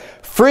Asia,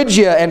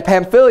 Phrygia and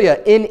Pamphylia,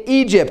 in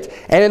Egypt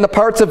and in the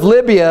parts of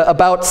Libya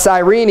about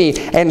Cyrene,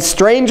 and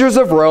strangers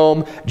of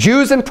Rome,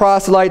 Jews and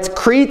proselytes,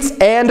 Cretes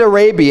and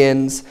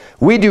Arabians,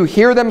 we do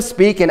hear them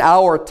speak in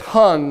our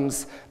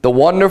tongues the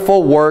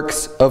wonderful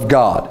works of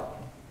God."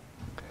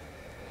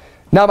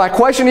 Now my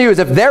question to you is,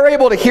 if they're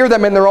able to hear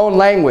them in their own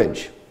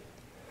language,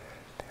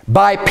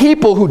 by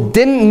people who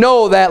didn't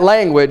know that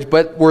language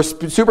but were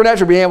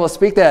supernaturally being able to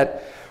speak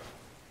that,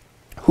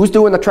 who's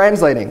doing the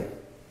translating?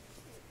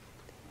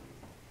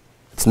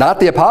 It's not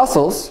the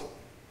apostles.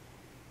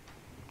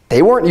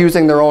 They weren't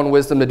using their own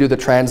wisdom to do the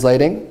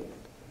translating.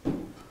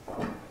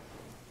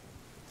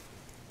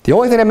 The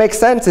only thing that makes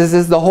sense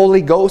is the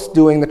Holy Ghost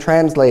doing the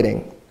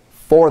translating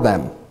for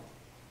them.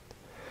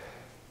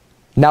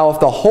 Now, if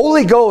the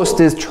Holy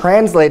Ghost is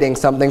translating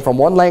something from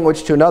one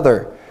language to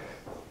another,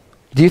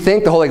 do you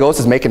think the Holy Ghost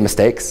is making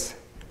mistakes?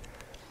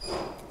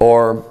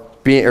 Or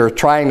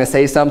trying to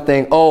say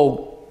something,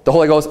 oh, the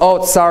Holy Ghost,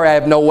 oh, sorry, I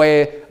have no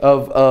way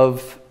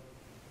of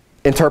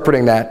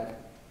interpreting that.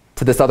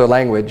 to this other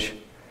language.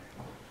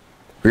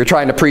 You're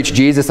trying to preach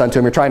Jesus unto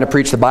them, you're trying to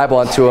preach the Bible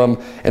unto them,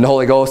 and the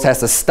Holy Ghost has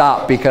to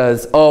stop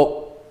because,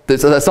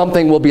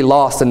 something will be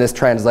lost in this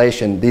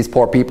translation. These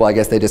poor people, I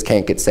guess they just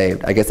can't get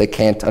saved. I guess they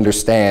can't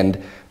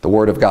understand the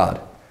Word of God.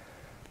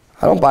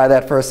 I don't buy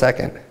that for a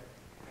second.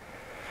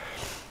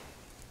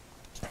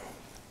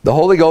 The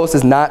Holy Ghost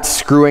is not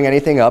screwing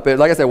anything up.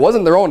 Like I said, it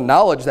wasn't their own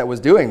knowledge that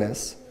was doing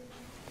this.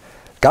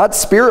 God's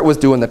Spirit was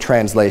doing the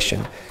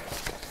translation.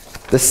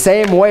 The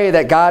same way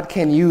that God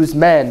can use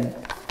men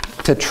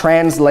to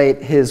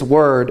translate His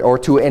Word or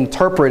to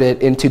interpret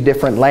it into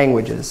different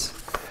languages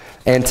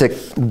and to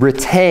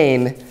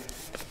retain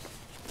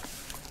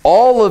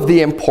all of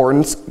the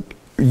importance,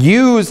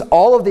 use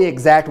all of the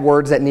exact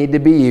words that need to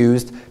be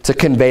used to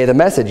convey the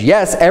message.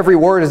 Yes, every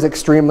word is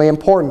extremely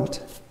important.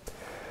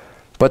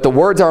 But the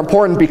words are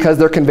important because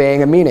they're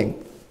conveying a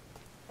meaning.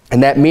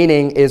 And that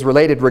meaning is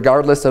related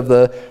regardless of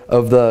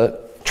the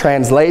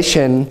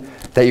translation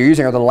that you're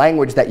using or the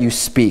language that you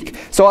speak.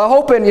 So I'm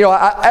hoping,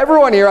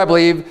 everyone here, I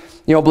believe,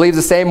 believes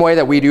the same way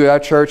that we do at our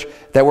church,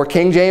 that we're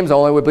King James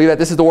only. We believe that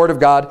this is the Word of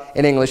God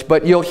in English.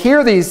 But you'll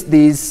hear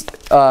these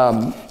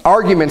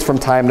arguments from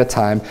time to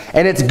time.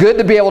 And it's good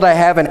to be able to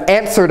have an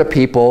answer to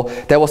people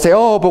that will say,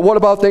 oh, but what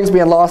about things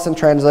being lost in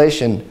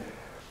translation?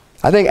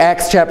 I think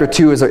Acts chapter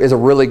 2 is a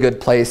really good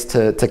place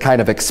to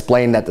kind of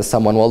explain that to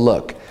someone. Well,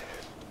 look,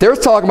 there's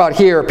talking about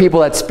here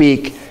people that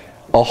speak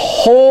a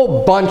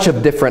whole bunch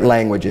of different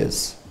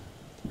languages.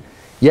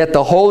 Yet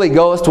the Holy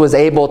Ghost was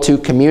able to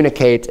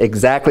communicate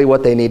exactly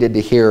what they needed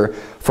to hear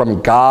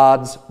from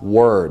God's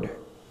Word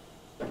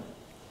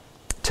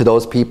to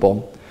those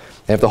people.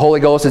 And if the Holy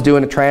Ghost is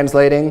doing the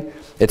translating,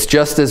 it's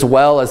just as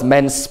well as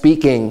men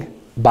speaking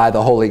by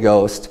the Holy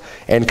Ghost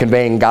and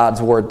conveying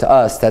God's Word to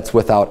us. That's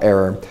without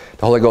error.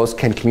 The Holy Ghost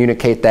can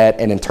communicate that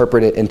and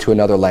interpret it into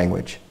another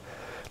language.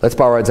 Let's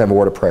bow our heads and have a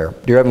word of prayer.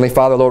 Dear Heavenly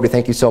Father, Lord, we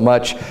thank you so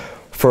much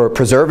for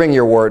preserving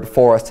your Word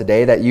for us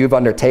today, that you've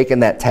undertaken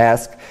that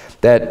task,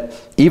 that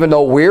even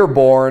though we're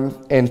born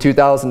in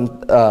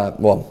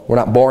we're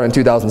not born in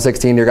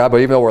 2016, dear God, but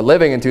even though we're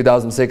living in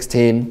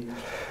 2016,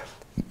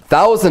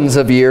 thousands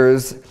of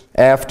years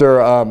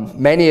after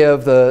many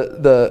of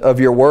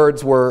your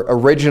words were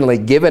originally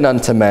given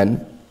unto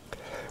men,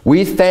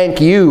 we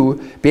thank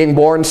you, being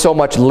born so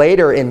much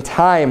later in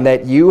time,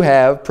 that you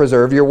have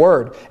preserved your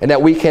word and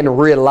that we can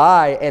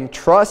rely and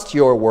trust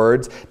your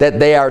words, that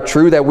they are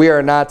true, that we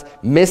are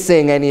not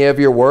missing any of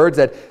your words,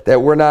 that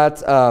we're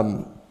not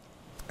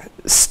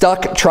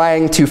stuck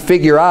trying to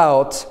figure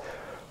out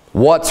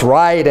what's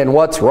right and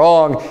what's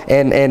wrong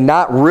and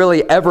not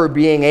really ever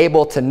being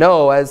able to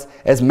know,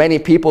 as many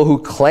people who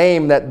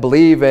claim that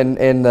believe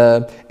in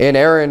the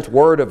inerrant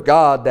Word of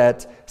God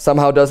that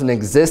somehow doesn't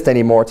exist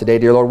anymore today,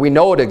 dear Lord. We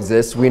know it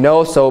exists. We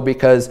know so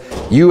because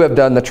you have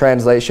done the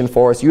translation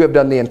for us. You have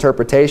done the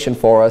interpretation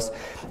for us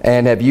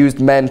and have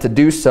used men to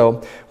do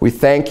so. We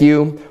thank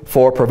you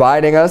for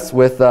providing us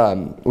with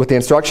the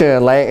instruction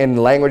in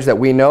the language that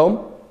we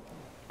know.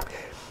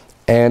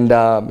 And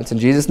it's in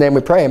Jesus' name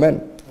we pray.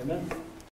 Amen. Amen.